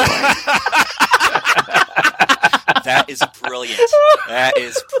arguing. That is brilliant. That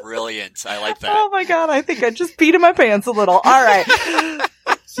is brilliant. I like that. Oh my God, I think I just peed in my pants a little. All right.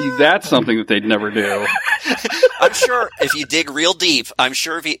 See, that's something that they'd never do. I'm sure if you dig real deep, I'm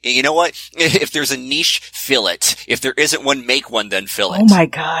sure if you know what? If there's a niche, fill it. If there isn't one, make one, then fill it. Oh my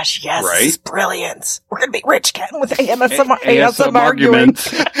gosh, yes. Right? This is brilliant. We're going to be rich, Ken, with ASM arguing.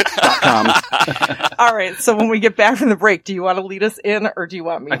 All right, so when we get back from the break, do you want to lead us in or do you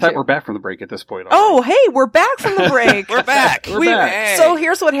want me to? I thought we're back from the break at this point. Oh, hey, we're back from the break. We're back. We're back. So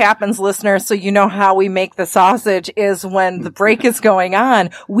here's what happens, listeners, so you know how we make the sausage is when the break is going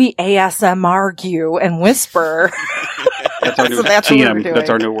on, we ASM argue and whisper. That's our new So that's what TM. we're doing. That's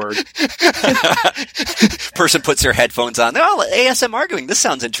our new word. Person puts their headphones on. Oh, ASM arguing. This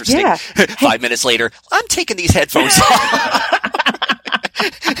sounds interesting. Yeah. 5 minutes later, I'm taking these headphones off.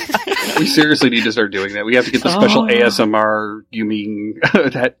 We seriously need to start doing that. We have to get the special ASMR, you mean,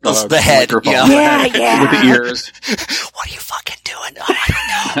 that, the head, microphone. yeah. Yeah. With the ears. What are you fucking doing? Oh,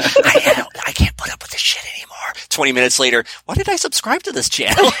 I don't know. I can't put up with this shit anymore. 20 minutes later, why did I subscribe to this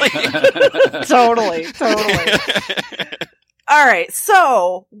channel? Totally. All right,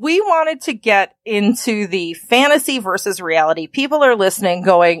 so we wanted to get into the fantasy versus reality. People are listening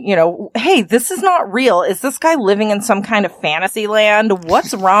going, you know, hey, this is not real. Is this guy living in some kind of fantasy land?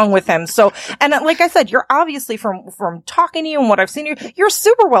 What's wrong with him? So, and like I said, you're obviously from talking to you and what I've seen you're a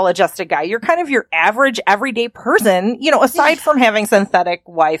super well-adjusted guy. You're kind of your average everyday person, you know, aside from having synthetic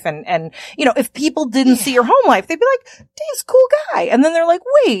wife and, you know, if people didn't see your home life, they'd be like, Dave's a cool guy. And then they're like,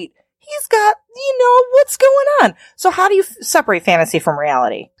 wait, he's got, you know, what's going on? So how do you separate fantasy from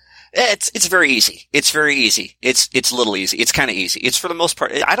reality? It's very easy. It's very easy. It's a little easy. It's kind of easy. It's for the most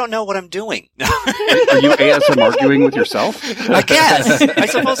part. I don't know what I'm doing. Are you ASM arguing with yourself? I guess. I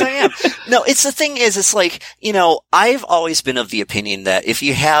suppose I am. No, the thing is, it's like, you know, I've always been of the opinion that if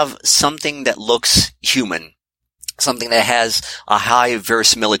you have something that looks human, something that has a high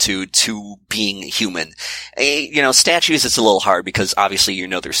verisimilitude to being human. You know, statues, it's a little hard because obviously you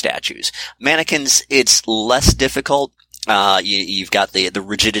know they're statues. Mannequins, it's less difficult. You've got the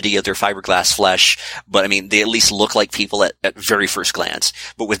rigidity of their fiberglass flesh, but I mean, they at least look like people at very first glance.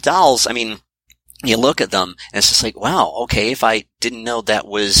 But with dolls, I mean, you look at them and it's just like, wow, okay, if I didn't know that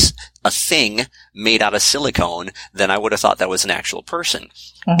was a thing made out of silicone, then I would have thought that was an actual person.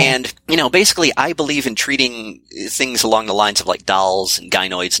 And, basically I believe in treating things along the lines of like dolls and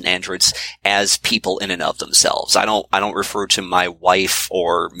gynoids and androids as people in and of themselves. I don't refer to my wife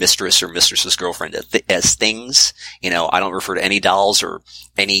or mistress's girlfriend as things. I don't refer to any dolls or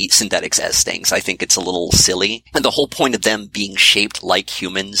any synthetics as things. I think it's a little silly. And the whole point of them being shaped like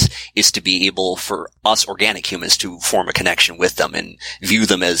humans is to be able for us organic humans to form a connection with them and view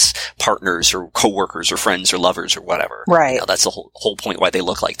them as partners or coworkers or friends or lovers or whatever. Right. That's the whole point why they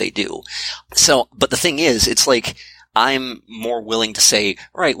look like they do. So, but the thing is, it's like, I'm more willing to say,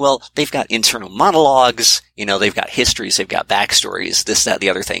 all right, well, they've got internal monologues, they've got histories, they've got backstories, this, that, the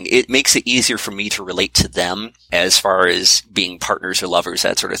other thing. It makes it easier for me to relate to them as far as being partners or lovers,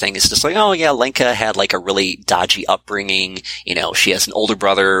 that sort of thing. It's just like, oh yeah, Lenka had like a really dodgy upbringing. She has an older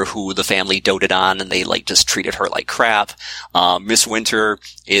brother who the family doted on and they like just treated her like crap. Miss Winter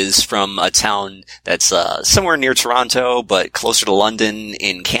is from a town that's, somewhere near Toronto, but closer to London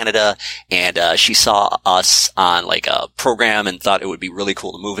in Canada. And, she saw us on like a program and thought it would be really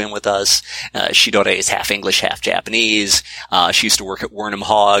cool to move in with us. Sidore is half English, half Japanese. She used to work at Wernham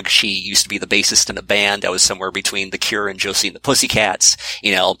Hogg. She used to be the bassist in a band that was somewhere between The Cure and Josie and the Pussycats.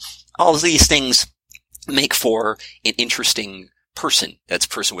 All of these things make for an interesting person. That's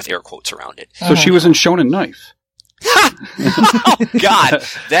person with air quotes around it. So she was in Shonen Knife. Oh God,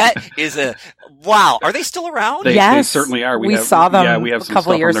 that is wow. Are they still around? They certainly are. We saw them we have a some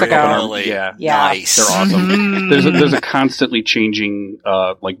couple stuff years from their ago. album. Yeah. Nice. They're awesome. There's a constantly changing,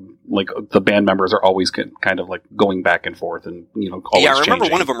 like the band members are always kind of like going back and forth and, always I remember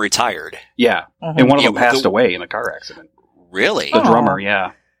changing. one of them retired. Yeah. And one of them passed away in a car accident. Really? The drummer,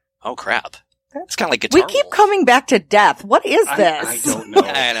 yeah. Oh crap. It's kind of like Guitar We keep coming back to death. What is this? I don't know.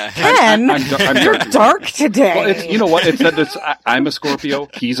 Ken, you're dark today. Well, it's, you know what? I'm a Scorpio.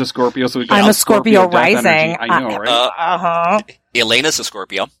 He's a Scorpio. So we got I'm a Scorpio death rising. energy. I know, right? Elena's a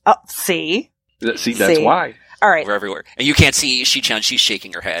Scorpio. Oh, see, that's why. All right. We're everywhere. And you can't see Shi-chan. She's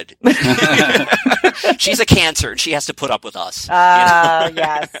shaking her head. She's a Cancer and she has to put up with us.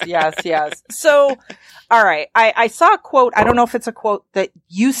 Yes. So, all right. I saw a quote. I don't know if it's a quote that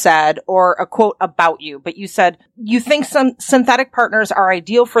you said or a quote about you, but you said you think some synthetic partners are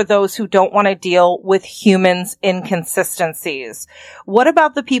ideal for those who don't want to deal with humans' inconsistencies. What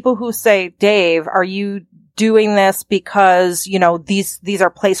about the people who say, Dave, are you doing this because, these are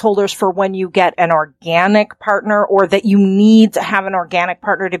placeholders for when you get an organic partner, or that you need to have an organic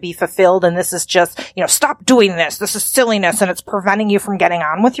partner to be fulfilled, and this is just, stop doing this. This is silliness and it's preventing you from getting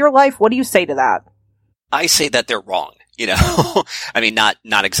on with your life. What do you say to that? I say that they're wrong. I mean, not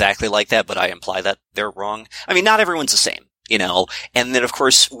exactly like that, but I imply that they're wrong. I mean, not everyone's the same. And then of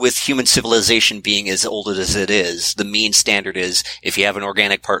course with human civilization being as old as it is, the mean standard is if you have an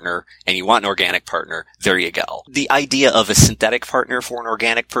organic partner and you want an organic partner, there you go. The idea of a synthetic partner for an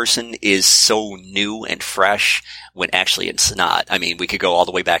organic person is so new and fresh when actually it's not. I mean, we could go all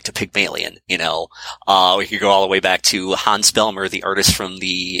the way back to Pygmalion, we could go all the way back to Hans Bellmer, the artist from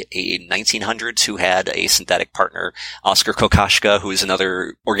the 1900s who had a synthetic partner, Oskar Kokoschka, who is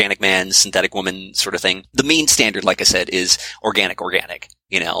another organic man, synthetic woman sort of thing. The mean standard, like I said, is organic,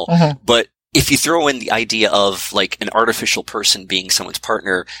 but if you throw in the idea of like an artificial person being someone's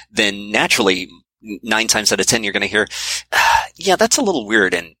partner, then naturally 9 times out of 10 you're going to hear, yeah, that's a little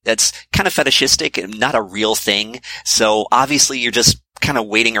weird and that's kind of fetishistic and not a real thing. So obviously you're just kind of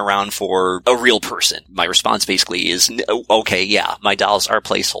waiting around for a real person. My response basically is, okay, yeah, my dolls are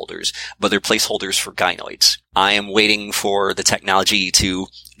placeholders, but they're placeholders for gynoids. I am waiting for the technology to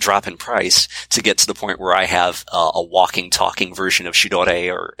drop in price to get to the point where I have a walking, talking version of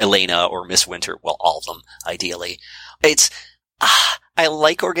Sidore or Elena or Miss Winter. Well, all of them, ideally. I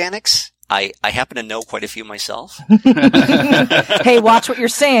like organics. I happen to know quite a few myself. Hey, watch what you're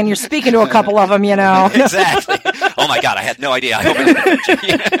saying. You're speaking to a couple of them, Exactly. Oh my God, I had no idea. I hope I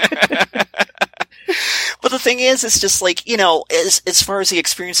But the thing is, it's just like, as far as the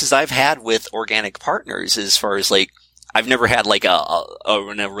experiences I've had with organic partners, as far as like, I've never had like a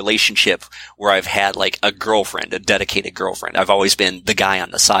relationship where I've had like a girlfriend, a dedicated girlfriend. I've always been the guy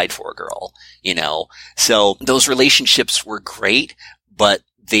on the side for a girl, So those relationships were great, but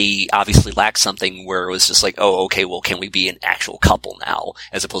they obviously lacked something where it was just like, oh, okay, well, can we be an actual couple now?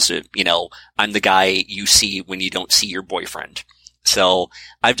 As opposed to, I'm the guy you see when you don't see your boyfriend. So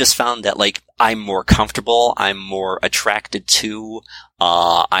I've just found that like I'm more comfortable, I'm more attracted to,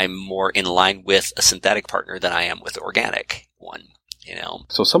 I'm more in line with a synthetic partner than I am with an organic one,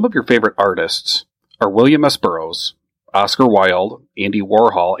 So some of your favorite artists are William S. Burroughs, Oscar Wilde, Andy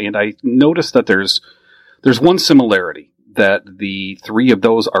Warhol, and I noticed that there's one similarity that the three of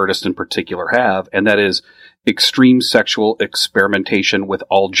those artists in particular have, and that is extreme sexual experimentation with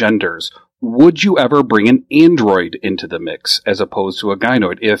all genders. Would you ever bring an android into the mix as opposed to a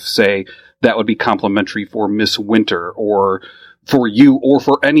gynoid? If, say, that would be complimentary for Miss Winter or for you or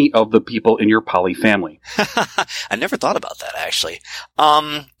for any of the people in your poly family. I never thought about that, actually.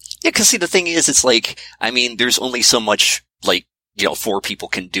 Yeah, because see, the thing is, it's like, I mean, there's only so much, like, 4 people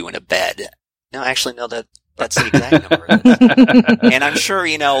can do in a bed. No, actually, no, that's the exact number. And I'm sure,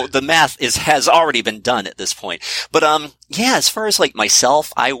 the math has already been done at this point. But, yeah, as far as like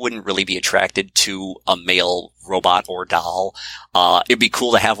myself, I wouldn't really be attracted to a male robot or doll. It'd be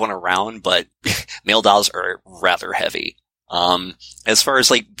cool to have one around, but male dolls are rather heavy. As far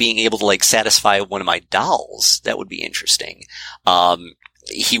as like being able to like satisfy one of my dolls, that would be interesting.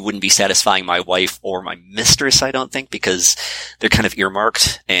 He wouldn't be satisfying my wife or my mistress, I don't think, because they're kind of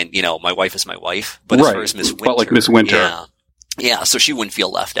earmarked, and, my wife is my wife. But as far as Miss Winter. But like Miss Winter. Yeah, so she wouldn't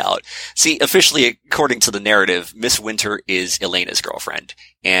feel left out. See, officially, according to the narrative, Miss Winter is Elena's girlfriend.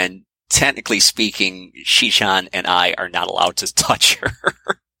 And technically speaking, Shi-chan and I are not allowed to touch her.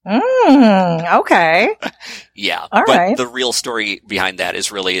 Okay. Yeah. All but right. The real story behind that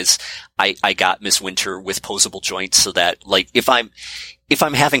is I got Miss Winter with posable joints so that, like, if I'm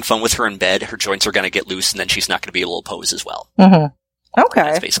having fun with her in bed, her joints are going to get loose and then she's not going to be able to pose as well. Mm-hmm. Okay.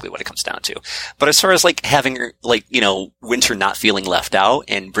 That's basically what it comes down to. But as far as like having her, like, Winter not feeling left out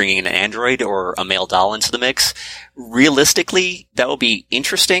and bringing an android or a male doll into the mix, realistically, that would be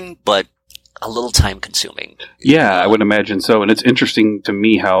interesting, but a little time consuming. Yeah, I would imagine so. And it's interesting to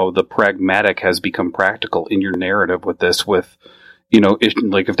me how the pragmatic has become practical in your narrative with this, with,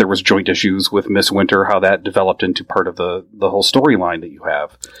 if there was joint issues with Miss Winter, how that developed into part of the whole storyline that you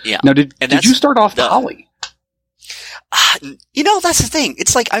have. Yeah. Now, did you start off poly? That's the thing.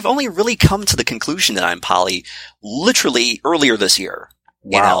 It's like I've only really come to the conclusion that I'm poly literally earlier this year.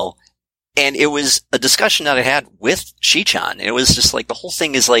 Wow. And it was a discussion that I had with Shi-chan. And it was just like, the whole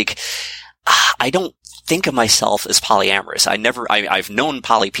thing is like, I don't think of myself as polyamorous. I've known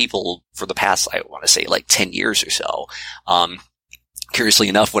poly people for the past, I want to say, like 10 years or so. Curiously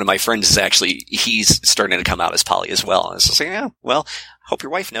enough, one of my friends is he's starting to come out as poly as well. And it's just like, yeah, well, hope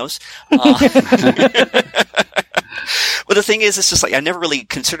your wife knows. But the thing is, it's just like, I never really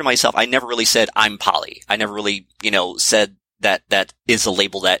considered myself, I never really said I'm poly. I never really, said that is a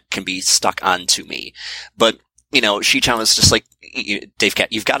label that can be stuck onto me. But, Shi-chan was just like, Davecat,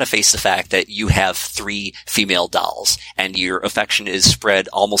 you've got to face the fact that you have 3 female dolls and your affection is spread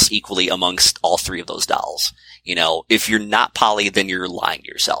almost equally amongst all 3 of those dolls. If you're not poly, then you're lying to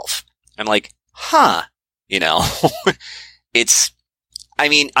yourself. I'm like, I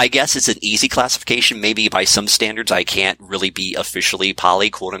guess it's an easy classification. Maybe by some standards, I can't really be officially poly,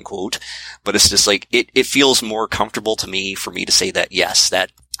 quote unquote, but it's just like, it feels more comfortable to me for me to say that, yes,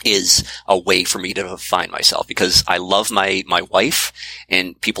 that is a way for me to define myself, because I love my wife,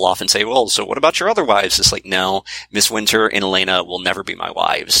 and people often say, well, so what about your other wives? It's like, no, Miss Winter and Elena will never be my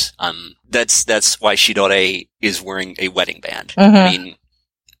wives. That's why Sidore is wearing a wedding band. Mm-hmm.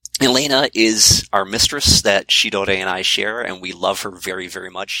 Elena is our mistress that Sidore and I share, and we love her very, very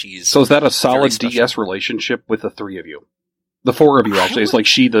much. So is that a solid DS relationship with the 3 of you? The 4 of you, actually. It's like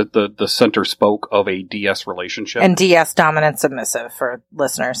she the center spoke of a DS relationship. And DS dominant submissive for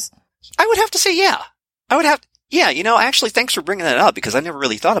listeners. I would have to say, yeah. Actually, thanks for bringing that up, because I never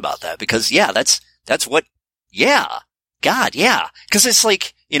really thought about that. Because, yeah, that's what, yeah. God, yeah. Because it's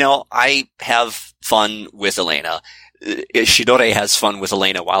like, I have fun with Elena. Sidore has fun with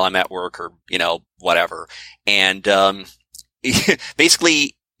Elena while I'm at work, or, whatever. And,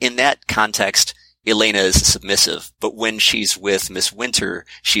 basically, in that context, Elena is submissive, but when she's with Miss Winter,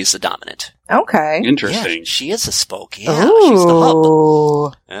 she's the dominant. Okay. Interesting. Yeah, she is a spoke. Yeah, she's the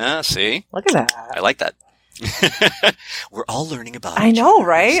hub. Yeah, see? Look at that. I like that. We're all learning about it. I know,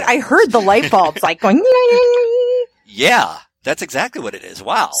 right? I heard the light bulbs like going. Yeah. That's exactly what it is.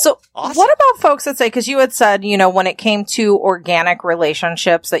 Wow. So awesome. What about folks that say, because you had said, when it came to organic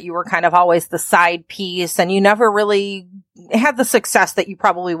relationships, that you were kind of always the side piece and you never really had the success that you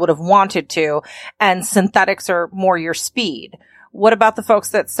probably would have wanted to, and synthetics are more your speed. What about the folks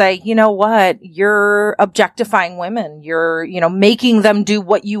that say, you know what, you're objectifying women, you're, making them do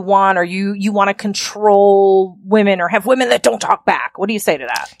what you want, or you want to control women or have women that don't talk back? What do you say to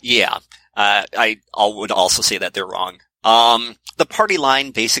that? Yeah. I would also say that they're wrong. The party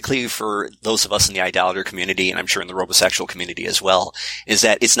line, basically, for those of us in the iDollator community, and I'm sure in the robosexual community as well, is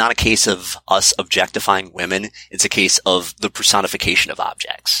that it's not a case of us objectifying women. It's a case of the personification of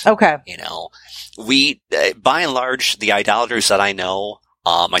objects. Okay. We, by and large, the iDollators that I know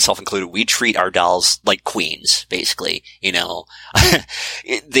myself included, we treat our dolls like queens, basically. You know,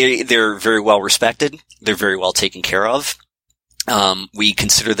 they're very well respected. They're very well taken care of. We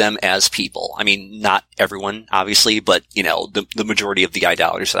consider them as people. I mean, not everyone, obviously, but, you know, the majority of the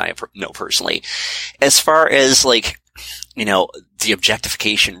idolaters that I know personally. As far as, like, you know, the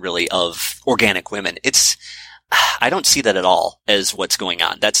objectification, really, of organic women, I don't see that at all as what's going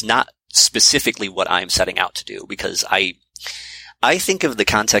on. That's not specifically what I'm setting out to do, because I think of the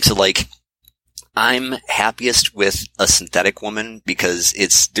context of, like, I'm happiest with a synthetic woman because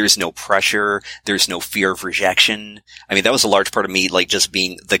there's no pressure, there's no fear of rejection. I mean, that was a large part of me, like, just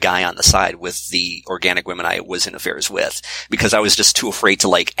being the guy on the side with the organic women I was in affairs with, because I was just too afraid to,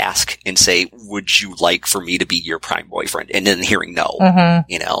 like, ask and say, would you like for me to be your prime boyfriend? And then hearing no,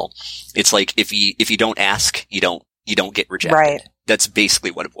 you know, it's like, if you don't ask, you don't get rejected. Right. That's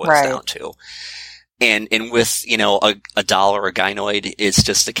basically what it boils down to. And with, you know, a doll or a gynoid, it's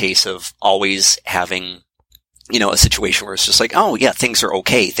just a case of always having, you know, a situation where it's just like, oh yeah, things are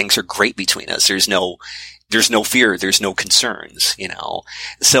okay. Things are great between us. There's no fear. There's no concerns, you know.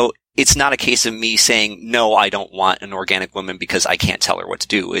 So it's not a case of me saying, no, I don't want an organic woman because I can't tell her what to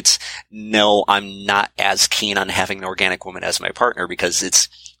do. It's, no, I'm not as keen on having an organic woman as my partner because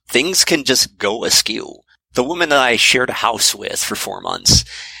things can just go askew. The woman that I shared a house with for 4 months,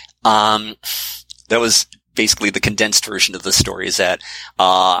 that was basically the condensed version of the story, is that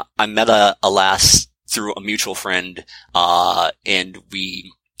I met a lass through a mutual friend, and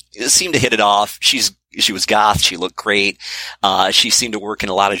we seemed to hit it off. She was goth. She looked great. She seemed to work in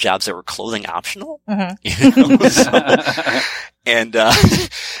a lot of jobs that were clothing optional. You know? And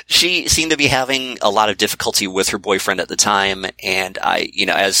she seemed to be having a lot of difficulty with her boyfriend at the time. And you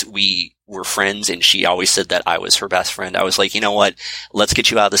know, as we were friends and she always said that I was her best friend, I was like, you know what? Let's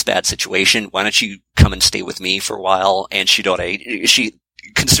get you out of this bad situation. Why don't you come and stay with me for a while? And she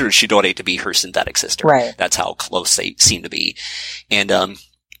considered Sidore to be her synthetic sister. Right. That's how close they seem to be. And,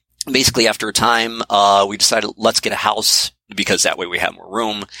 basically after a time, we decided let's get a house because that way we have more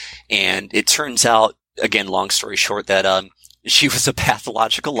room. And it turns out, again, long story short, that, she was a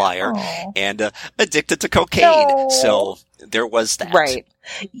pathological liar and addicted to cocaine. No. So there was that. Right.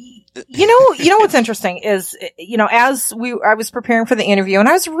 You know what's interesting is, you know, I was preparing for the interview and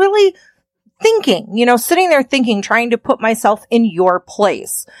I was really thinking, you know, sitting there thinking, trying to put myself in your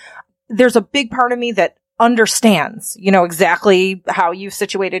place. There's a big part of me that understands, you know, exactly how you've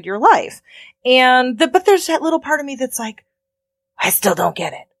situated your life. But there's that little part of me that's like, I still don't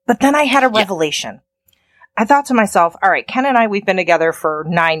get it. But then I had a revelation. Yeah. I thought to myself, all right, Ken and I, we've been together for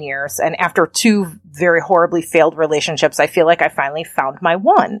 9 years. And after 2 very horribly failed relationships, I feel like I finally found my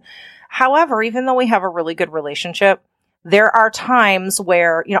one. However, even though we have a really good relationship, there are times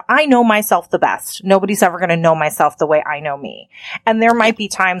where, you know, I know myself the best. Nobody's ever going to know myself the way I know me. And there might be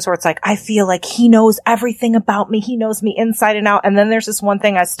times where it's like, I feel like he knows everything about me. He knows me inside and out. And then there's this one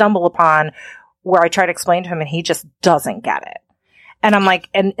thing I stumble upon where I try to explain to him and he just doesn't get it. And I'm like,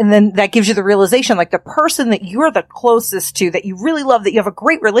 and then that gives you the realization, like the person that you're the closest to, that you really love, that you have a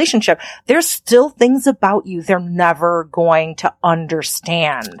great relationship, there's still things about you they're never going to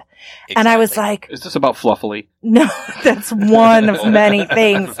understand. Exactly. And I was like, is this about fluffily? No, that's one of many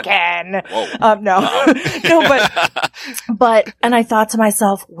things, Ken. No, but, and I thought to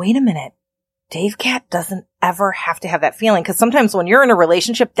myself, wait a minute. Davecat doesn't ever have to have that feeling, because sometimes when you're in a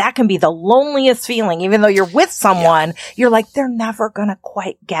relationship, that can be the loneliest feeling. Even though you're with someone, you're like, they're never going to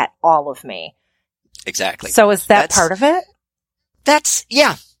quite get all of me. Exactly. So is that's part of it? That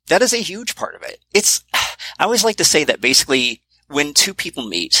is a huge part of it. I always like to say that basically when two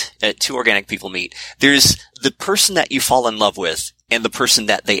organic people meet, there's the person that you fall in love with and the person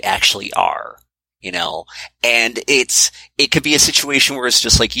that they actually are. You know, and it could be a situation where it's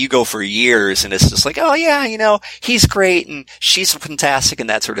just like you go for years and it's just like, oh yeah, you know, he's great and she's fantastic and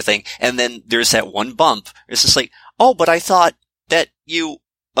that sort of thing. And then there's that one bump. It's just like, oh, but I thought that you,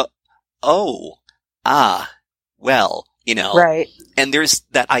 well, you know, right. And there's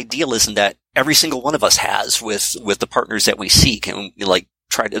that idealism that every single one of us has with the partners that we seek and like,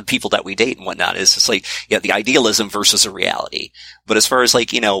 the people that we date and whatnot. Is just like, yeah, the idealism versus a reality. But as far as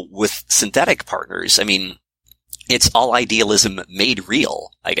like, you know, with synthetic partners, I mean, it's all idealism made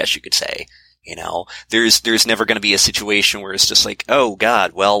real, I guess you could say. You know, there's never going to be a situation where it's just like, oh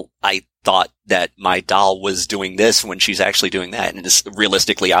God, well, I thought that my doll was doing this when she's actually doing that. And it's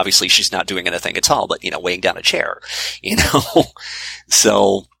realistically, obviously she's not doing anything at all, but, you know, weighing down a chair, you know?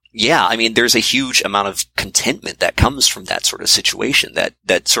 So, yeah, I mean, there's a huge amount of contentment that comes from that sort of situation,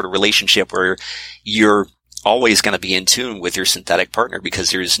 that sort of relationship where you're always going to be in tune with your synthetic partner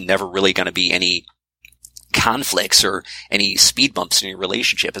because there's never really going to be any conflicts or any speed bumps in your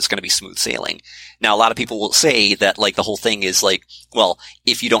relationship. It's going to be smooth sailing. Now, a lot of people will say that, like, the whole thing is like, well,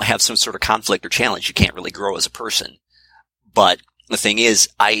 if you don't have some sort of conflict or challenge, you can't really grow as a person. But the thing is,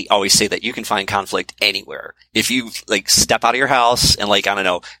 I always say that you can find conflict anywhere. If you, like, step out of your house and, like, I don't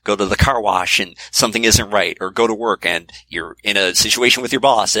know, go to the car wash and something isn't right, or go to work and you're in a situation with your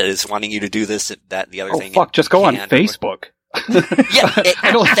boss that is wanting you to do this, that, the other thing. Oh, fuck, just go on Facebook. Yeah,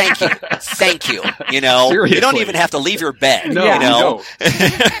 thank you. You know, Seriously. You don't even have to leave your bed, No, you know? no.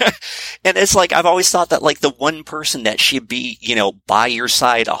 And it's like, I've always thought that, like, the one person that should be, you know, by your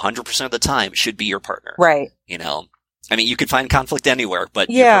side 100% of the time should be your partner. Right. You know? I mean, you can find conflict anywhere, but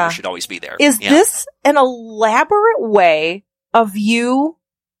your partner should always be there. Is this an elaborate way of you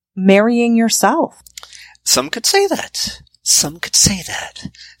marrying yourself? Some could say that.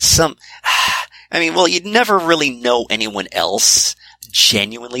 I mean, well, you'd never really know anyone else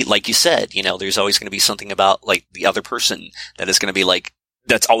genuinely. Like you said, you know, there's always going to be something about, like, the other person that is going to be, like,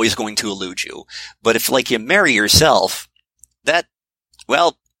 that's always going to elude you. But if, like, you marry yourself, that,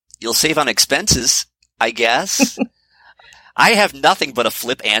 well, you'll save on expenses, I guess. I have nothing but a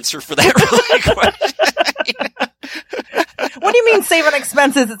flip answer for that really question. What do you mean save on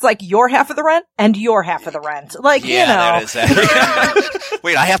expenses? It's like your half of the rent and your half of the rent. Like, Yeah, you know. that is that.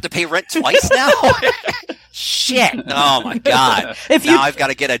 Wait, I have to pay rent twice now? Shit. Oh my God. Now I've got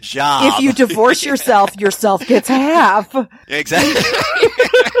to get a job. If you divorce yourself gets half. Exactly.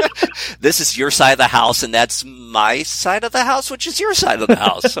 This is your side of the house and that's my side of the house, which is your side of the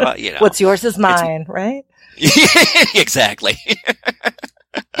house. So, you know. What's yours is mine, right? Exactly.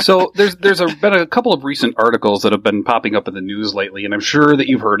 So there's been a couple of recent articles that have been popping up in the news lately, and I'm sure that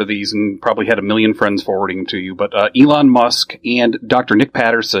you've heard of these and probably had a million friends forwarding them to you. But Elon Musk and Dr. Nick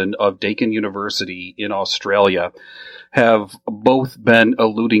Patterson of Davecat University in Australia have both been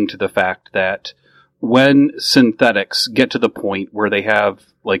alluding to the fact that when synthetics get to the point where they have,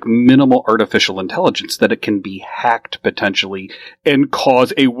 like, minimal artificial intelligence, that it can be hacked potentially and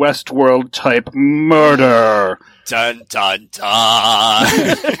cause a Westworld type murder. Dun, dun, dun.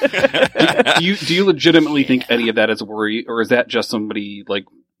 Do you legitimately think any of that is a worry, or is that just somebody, like,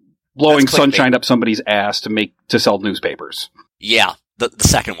 blowing sunshine up somebody's ass to sell newspapers? Yeah. The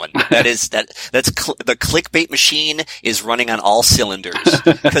second one. That's the clickbait machine is running on all cylinders.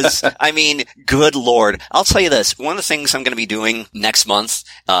 Cause, I mean, good Lord. I'll tell you this. One of the things I'm going to be doing next month,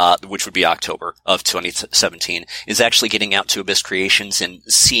 which would be October of 2017, is actually getting out to Abyss Creations and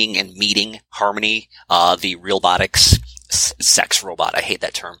seeing and meeting Harmony, the Realbotics sex robot. I hate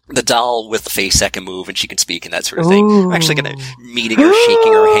that term. The doll with the face that can move and she can speak and that sort of thing. Ooh. I'm actually going to meeting her,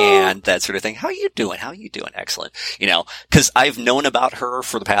 shaking her hand, that sort of thing. How are you doing? Excellent. You know, cause I've known about her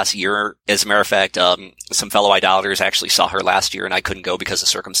for the past year. As a matter of fact, some fellow idolaters actually saw her last year and I couldn't go because of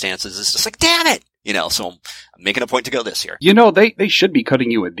circumstances. It's just like, damn it! You know, so I'm making a point to go this year. You know, they should be cutting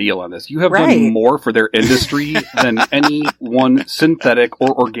you a deal on this. You have done more for their industry than any one synthetic or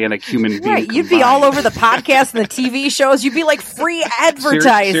organic human being combined. You'd be all over the podcast and the TV shows. You'd be like free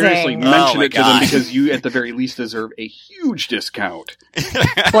advertising. Seriously, mention it to them because you, at the very least, deserve a huge discount.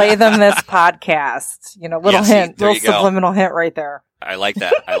 Play them this podcast. You know, little hint, little subliminal hint right there. I like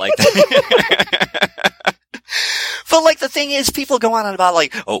that. But, like, the thing is, people go on and about,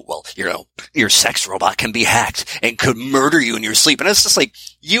 like, oh, well, you know, your sex robot can be hacked and could murder you in your sleep. And it's just like,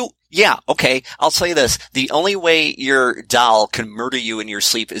 yeah, okay, I'll tell you this. The only way your doll can murder you in your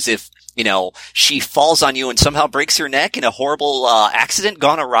sleep is if, you know, she falls on you and somehow breaks your neck in a horrible accident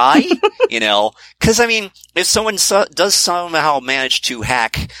gone awry, you know. Because, I mean, if someone does somehow manage to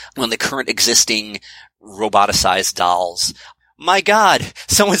hack one of the current existing roboticized dolls, my God,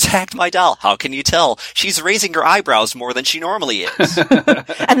 someone's hacked my doll. How can you tell? She's raising her eyebrows more than she normally is.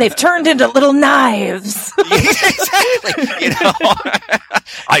 And they've turned into little knives. Exactly. You know,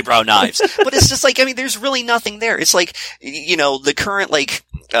 eyebrow knives. But it's just like, I mean, there's really nothing there. It's like, you know, the current, like,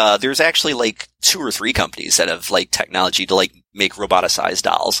 there's actually like 2 or 3 companies that have, like, technology to, like, make roboticized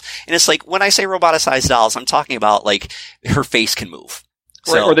dolls. And it's like, when I say roboticized dolls, I'm talking about, like, her face can move.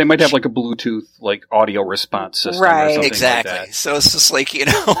 Right, or they might have, like, a Bluetooth, like, audio response system or something exactly. like that. So it's just like, you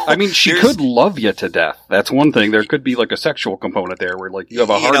know. I mean, she could love you to death. That's one thing. There could be, like, a sexual component there where, like, you have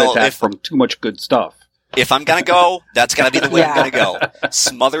a heart attack from too much good stuff. If I'm gonna go, that's gotta be the way I'm gonna go.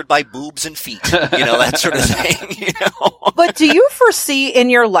 Smothered by boobs and feet. You know, that sort of thing, you know. But do you foresee in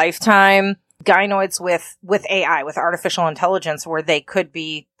your lifetime gynoids with AI, with artificial intelligence, where they could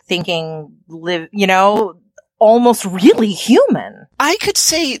be thinking, you know, almost really human? I could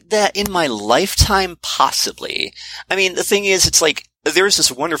say that in my lifetime, possibly. I mean, the thing is, it's like, there's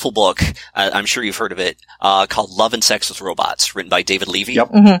this wonderful book, I'm sure you've heard of it, called Love and Sex with Robots, written by David Levy. Yep.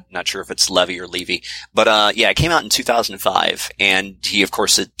 Mm-hmm. Not sure if it's Levy or Levy. But, yeah, it came out in 2005. And he, of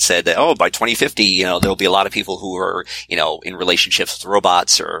course, had said that, by 2050, there'll be a lot of people who are, in relationships with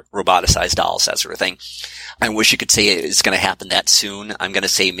robots or roboticized dolls, that sort of thing. I wish you could say it's going to happen that soon. I'm going to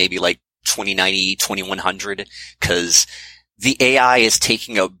say maybe like 2090, 2100, because the AI is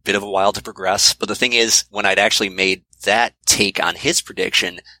taking a bit of a while to progress. But the thing is, when I'd actually made that take on his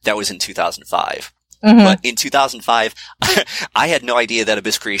prediction, that was in 2005. Mm-hmm. But in 2005, I had no idea that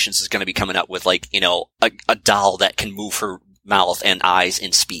Abyss Creations is going to be coming up with like, a doll that can move her mouth and eyes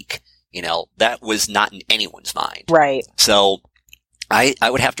and speak. That was not in anyone's mind. Right. So I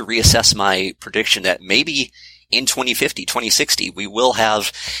would have to reassess my prediction that maybe in 2050, 2060, we will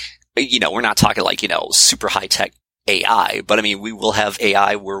have, we're not talking like, super high tech AI, but I mean, we will have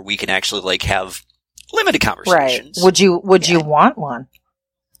AI where we can actually like have limited conversations. Right. Would you want one?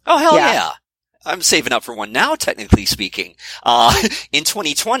 Oh, hell yeah. I'm saving up for one now, technically speaking. In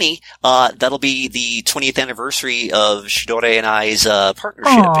 2020, that'll be the 20th anniversary of Sidore and I's,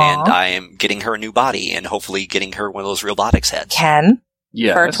 partnership. Aww. And I am getting her a new body and hopefully getting her one of those robotics heads. Ken?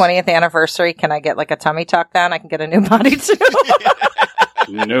 Yes. For our 20th anniversary, can I get like a tummy tuck then? I can get a new body too.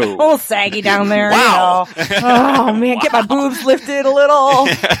 No. A little saggy down there. Wow. Oh man, get my boobs lifted a little.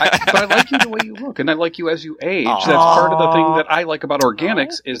 But I like you the way you look, and I like you as you age. Aww. That's part of the thing that I like about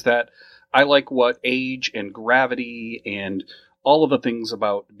organics is that I like what age and gravity and all of the things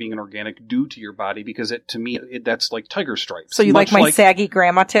about being an organic do to your body, because to me, that's like tiger stripes. So you like my saggy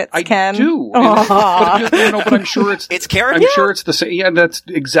grandma tits, Ken? I do. But I'm sure it's character. I'm sure it's the same. Yeah, that's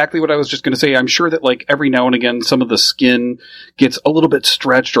exactly what I was just going to say. I'm sure that like every now and again, some of the skin gets a little bit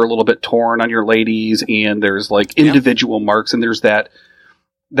stretched or a little bit torn on your ladies, and there's like individual marks, and there's that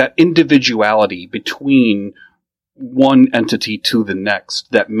individuality between one entity to the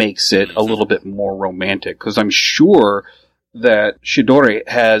next that makes it a little bit more romantic. Because I'm sure that Sidore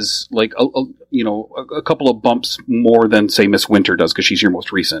has like a couple of bumps more than say Miss Winter does, because she's your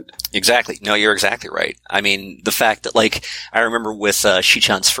most recent. Exactly. No, you're exactly right. I mean, the fact that like I remember with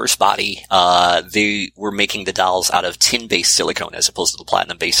Shichan's first body, they were making the dolls out of tin-based silicone as opposed to the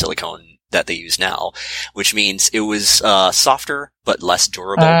platinum-based silicone that they use now, which means it was softer but less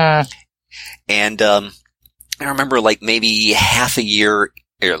durable. And I remember like maybe half a year,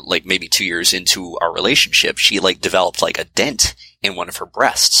 or like maybe 2 years into our relationship, she like developed like a dent in one of her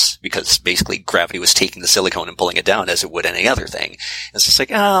breasts because basically gravity was taking the silicone and pulling it down as it would any other thing. It's just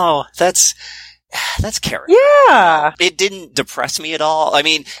like, oh, that's character. Yeah. It didn't depress me at all. I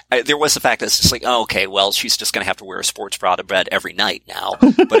mean, there was the fact that it's just like, oh, okay, well, she's just going to have to wear a sports bra to bed every night now.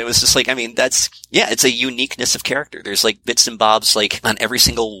 But it was just like, I mean, it's a uniqueness of character. There's like bits and bobs like on every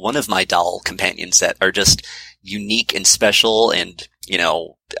single one of my doll companions that are just unique and special, and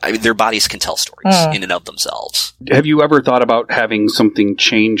their bodies can tell stories in and of themselves. Have you ever thought about having something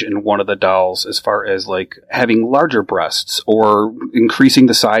change in one of the dolls as far as like having larger breasts or increasing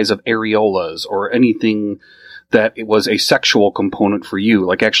the size of areolas or anything that it was a sexual component for you,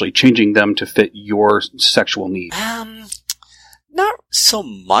 like actually changing them to fit your sexual needs? Not so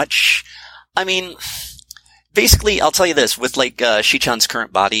much. I mean, basically, I'll tell you this, with like Shichan's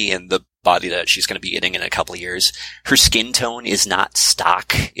current body and the body that she's going to be getting in a couple of years, her skin tone is not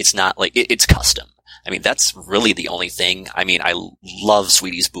stock. It's not like, it's custom. I mean, that's really the only thing. I mean, I love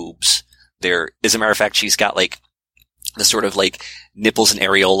Sweetie's boobs. As a matter of fact, she's got like the sort of like nipples and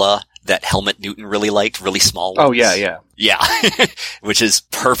areola that Helmut Newton really liked, really small ones. Oh, yeah. Yeah. Which is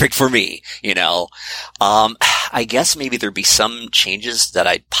perfect for me, I guess maybe there'd be some changes that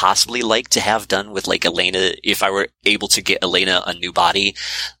I'd possibly like to have done with like Elena, if I were able to get Elena a new body.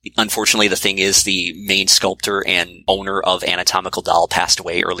 Unfortunately, the thing is the main sculptor and owner of Anatomical Doll passed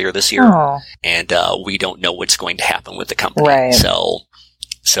away earlier this year. Oh. And, we don't know what's going to happen with the company. Right.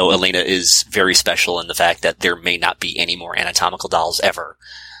 So Elena is very special in the fact that there may not be any more Anatomical Dolls ever.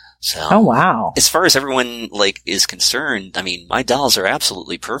 So, oh wow! As far as everyone is concerned, I mean, my dolls are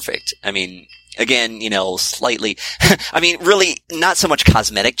absolutely perfect. I mean, again, slightly. I mean, really, not so much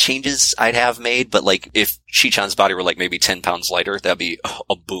cosmetic changes I'd have made, but like if Shichan's body were like maybe 10 pounds lighter, that'd be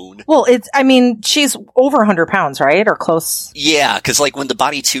a boon. Well, she's over 100 pounds, right, or close? Yeah, because like when the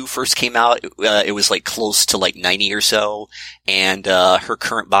Body 2 first came out, it was like close to like 90 or so, and her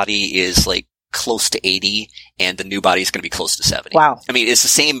current body is like close to 80, and the new body is going to be close to 70. Wow. I mean, it's the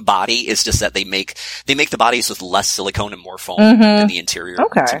same body. It's just that they make the bodies with less silicone and more foam in the interior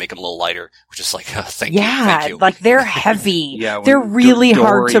to make them a little lighter, which is like, thank you. Like they're heavy. Yeah, they're really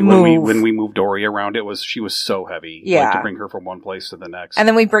hard to move. When we moved Dory around, she was so heavy. Yeah. Like, to bring her from one place to the next. And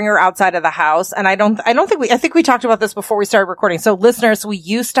then we bring her outside of the house. And I think we talked about this before we started recording. So listeners, we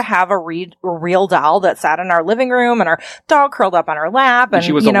used to have a real doll that sat in our living room and our dog curled up on her lap. And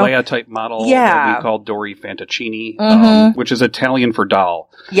she was a Leia type model that we called Dory Fantaccini, which is Italian for doll.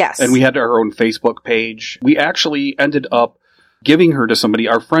 Yes. And we had our own Facebook page. We actually ended up giving her to somebody.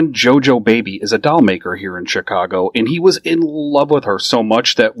 Our friend Jojo Baby is a doll maker here in Chicago, and he was in love with her so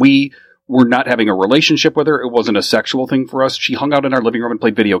much that we were not having a relationship with her. It wasn't a sexual thing for us. She hung out in our living room and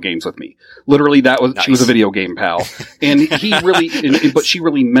played video games with me. Literally, Nice. She was a video game pal. And he really, but she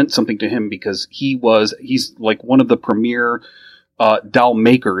really meant something to him because he's like one of the premier doll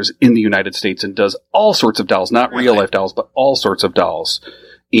makers in the United States and does all sorts of dolls, not real life dolls, but all sorts of dolls.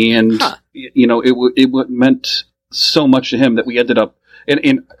 And, it meant so much to him that we ended up,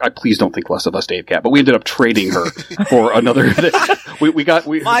 and please don't think less of us, Davecat, but we ended up trading her for another.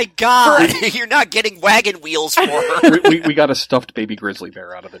 My God, you're not getting wagon wheels for her. we got a stuffed baby grizzly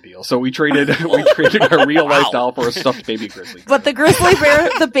bear out of the deal. So we traded our real life doll for a stuffed baby grizzly bear. But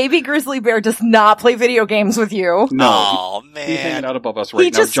the baby grizzly bear does not play video games with you. No. Oh, man. He's hanging out above us right now,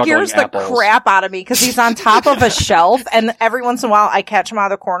 He just juggling scares the apples. crap out of me because he's on top of a shelf, and every once in a while I catch him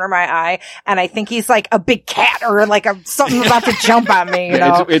out of the corner of my eye, and I think he's like a big cat or like something about to jump on me.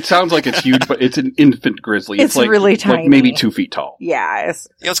 It sounds like it's huge, but it's an infant grizzly. It's like, really tiny. like maybe 2 feet tall. Yeah. I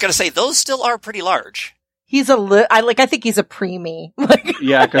was going to say, those still are pretty large. He's I think he's a preemie.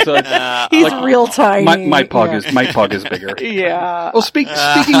 Yeah, because he's real tiny. My pug is bigger. Yeah. Well, speaking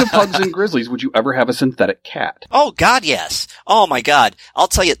of pugs and grizzlies, would you ever have a synthetic cat? Oh God, yes. Oh my God. I'll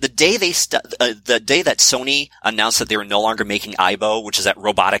tell you, the day that Sony announced that they were no longer making Aibo, which is that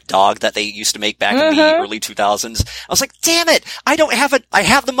robotic dog that they used to make back in the early 2000s, I was like, damn it, I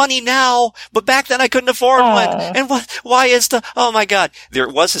have the money now, but back then I couldn't afford one. And why is oh my God. There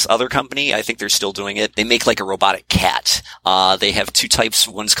was this other company, I think they're still doing it. They make like a robotic cat. They have two types.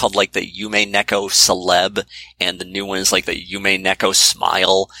 One's called like the Yume Neko Celeb, and the new one is like the Yume Neko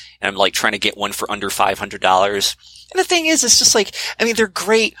Smile. And I'm like trying to get one for under $500. And the thing is, it's just like, I mean, they're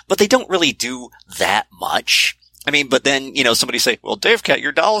great, but they don't really do that much. I mean, but then, somebody say, well, Davecat,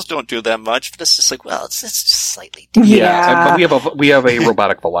 your dolls don't do that much. But it's just like, well, it's just slightly different. Yeah. But we have a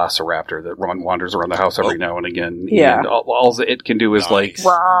robotic velociraptor that wanders around the house every now and again. Yeah. And all it can do is like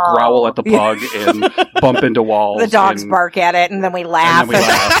growl at the pug and bump into walls. The dogs bark at it, and then we laugh.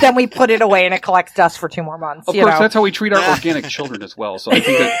 And then we put it away, and it collects dust for 2 more months. Of course, that's how we treat our organic children as well. So I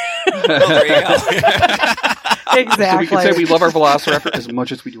think that... Well, there you go. Exactly. So we can say we love our velociraptor as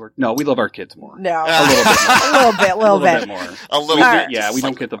much as we do no, we love our kids more. No. A little bit more. A little bit more. A little bit. Yeah, we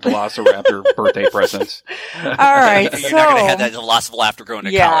don't get the velociraptor birthday presents. All right. You're not going to have that velociraptor after going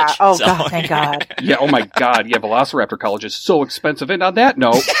to college. Oh, so. God, thank God. Yeah, oh my God. Yeah, velociraptor college is so expensive. And on that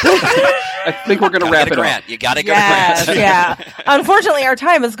note, I think we're going to wrap it up. You got to go to grant. Yeah. Unfortunately, our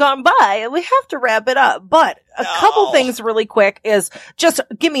time has gone by, and we have to wrap it up. But a couple things really quick is just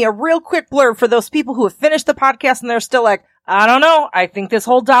give me a real quick blurb for those people who have finished the podcast and they're still like, I don't know, I think this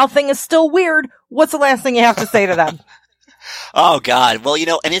whole doll thing is still weird. What's the last thing you have to say to them? Oh God. Well,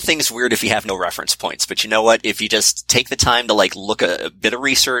 anything's weird if you have no reference points, but you know what? If you just take the time to like look a bit of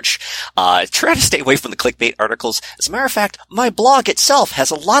research, try to stay away from the clickbait articles. As a matter of fact, my blog itself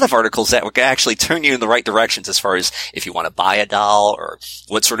has a lot of articles that would actually turn you in the right directions as far as if you want to buy a doll or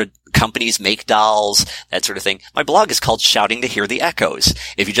what sort of companies make dolls, that sort of thing. My blog is called Shouting to Hear the Echoes.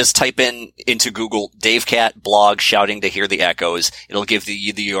 If you just type into Google Davecat blog Shouting to Hear the Echoes, it'll give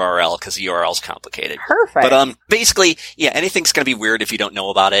you the URL because the URL is complicated. Perfect. But basically, yeah, anything's going to be weird if you don't know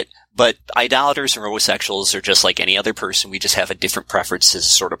about it. But idolaters and robosexuals are just like any other person. We just have a different preferences,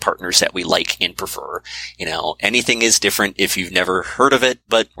 sort of partners that we like and prefer. Anything is different if you've never heard of it,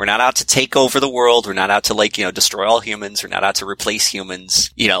 but we're not out to take over the world. We're not out to destroy all humans. We're not out to replace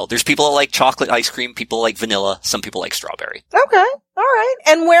humans. There's people that like chocolate ice cream, people like vanilla, some people like strawberry. Okay. All right.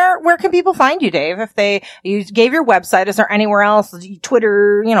 And where can people find you, Dave? You gave your website, is there anywhere else?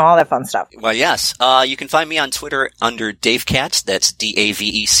 Twitter, all that fun stuff. Well, yes. You can find me on Twitter under Davecat. That's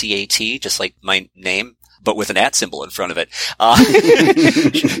Davecat, just like my name, but with an @ symbol in front of it.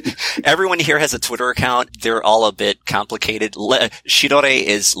 Everyone here has a Twitter account. They're all a bit complicated. Sidore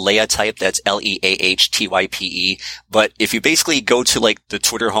is Leia type. That's Leahtype. But if you basically go to like the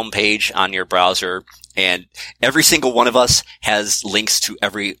Twitter homepage on your browser And every single one of us has links to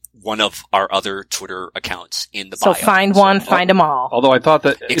every one of our other Twitter accounts in the bio. So find one, find them all. Although I thought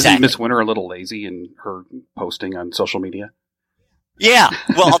that Exactly. Isn't Miss Winter a little lazy in her posting on social media? Yeah.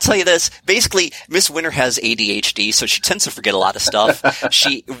 Well, I'll tell you this. Basically, Miss Winter has ADHD, so she tends to forget a lot of stuff.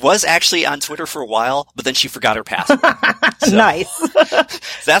 She was actually on Twitter for a while, but then she forgot her password. So, Nice.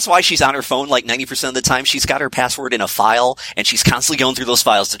 that's why she's on her phone like 90% of the time. She's got her password in a file, and she's constantly going through those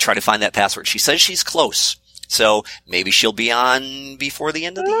files to try to find that password. She says she's close. So maybe she'll be on before the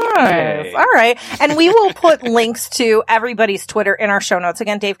end of the year. Nice. All right. And we will put links to everybody's Twitter in our show notes.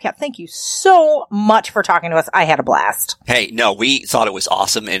 Again, Davecat, thank you so much for talking to us. I had a blast. Hey, no, we thought it was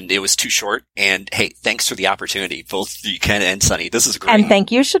awesome, and it was too short. And hey, thanks for the opportunity, both you, Ken and Sunny. This is great. And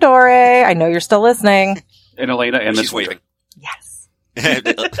thank you, Sidore. I know you're still listening. And Elena and She's Miss Winter. waving. Yes.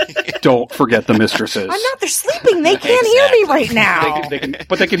 Don't forget the mistresses. I'm not. They're sleeping. They can't hear me right now.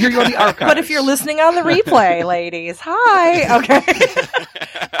 But they can hear you on the archive. But if you're listening on the replay, ladies, hi. Okay.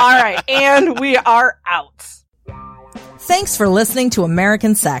 All right. And we are out. Thanks for listening to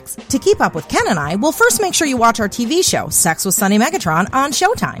American Sex. To keep up with Ken and I, well, first make sure you watch our TV show, Sex with Sunny Megatron, on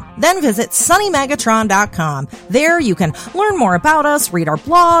Showtime. Then visit sunnymegatron.com. There you can learn more about us, read our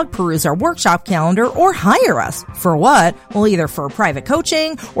blog, peruse our workshop calendar, or hire us. For what? Well, either for private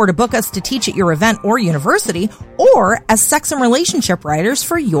coaching, or to book us to teach at your event or university, or as sex and relationship writers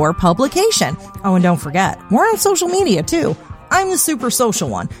for your publication. Oh, and don't forget, we're on social media too. I'm the super social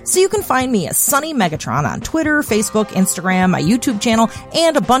one, so you can find me as Sunny Megatron on Twitter, Facebook, Instagram, my YouTube channel,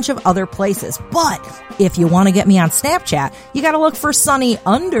 and a bunch of other places. But if you want to get me on Snapchat, you gotta look for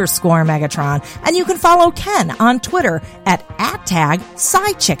Sunny_Megatron, and you can follow Ken on Twitter at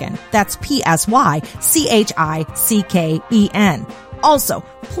 @SciChicken. That's PSYCHICKEN. Also,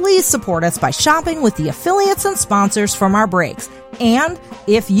 please support us by shopping with the affiliates and sponsors from our breaks. And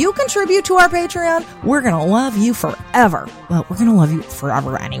if you contribute to our Patreon, we're going to love you forever. Well, we're going to love you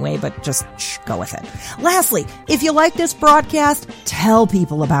forever anyway, but just go with it. Lastly, if you like this broadcast, tell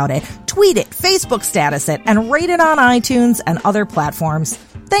people about it. Tweet it, Facebook status it, and rate it on iTunes and other platforms.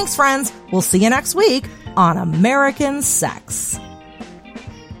 Thanks, friends. We'll see you next week on American Sex.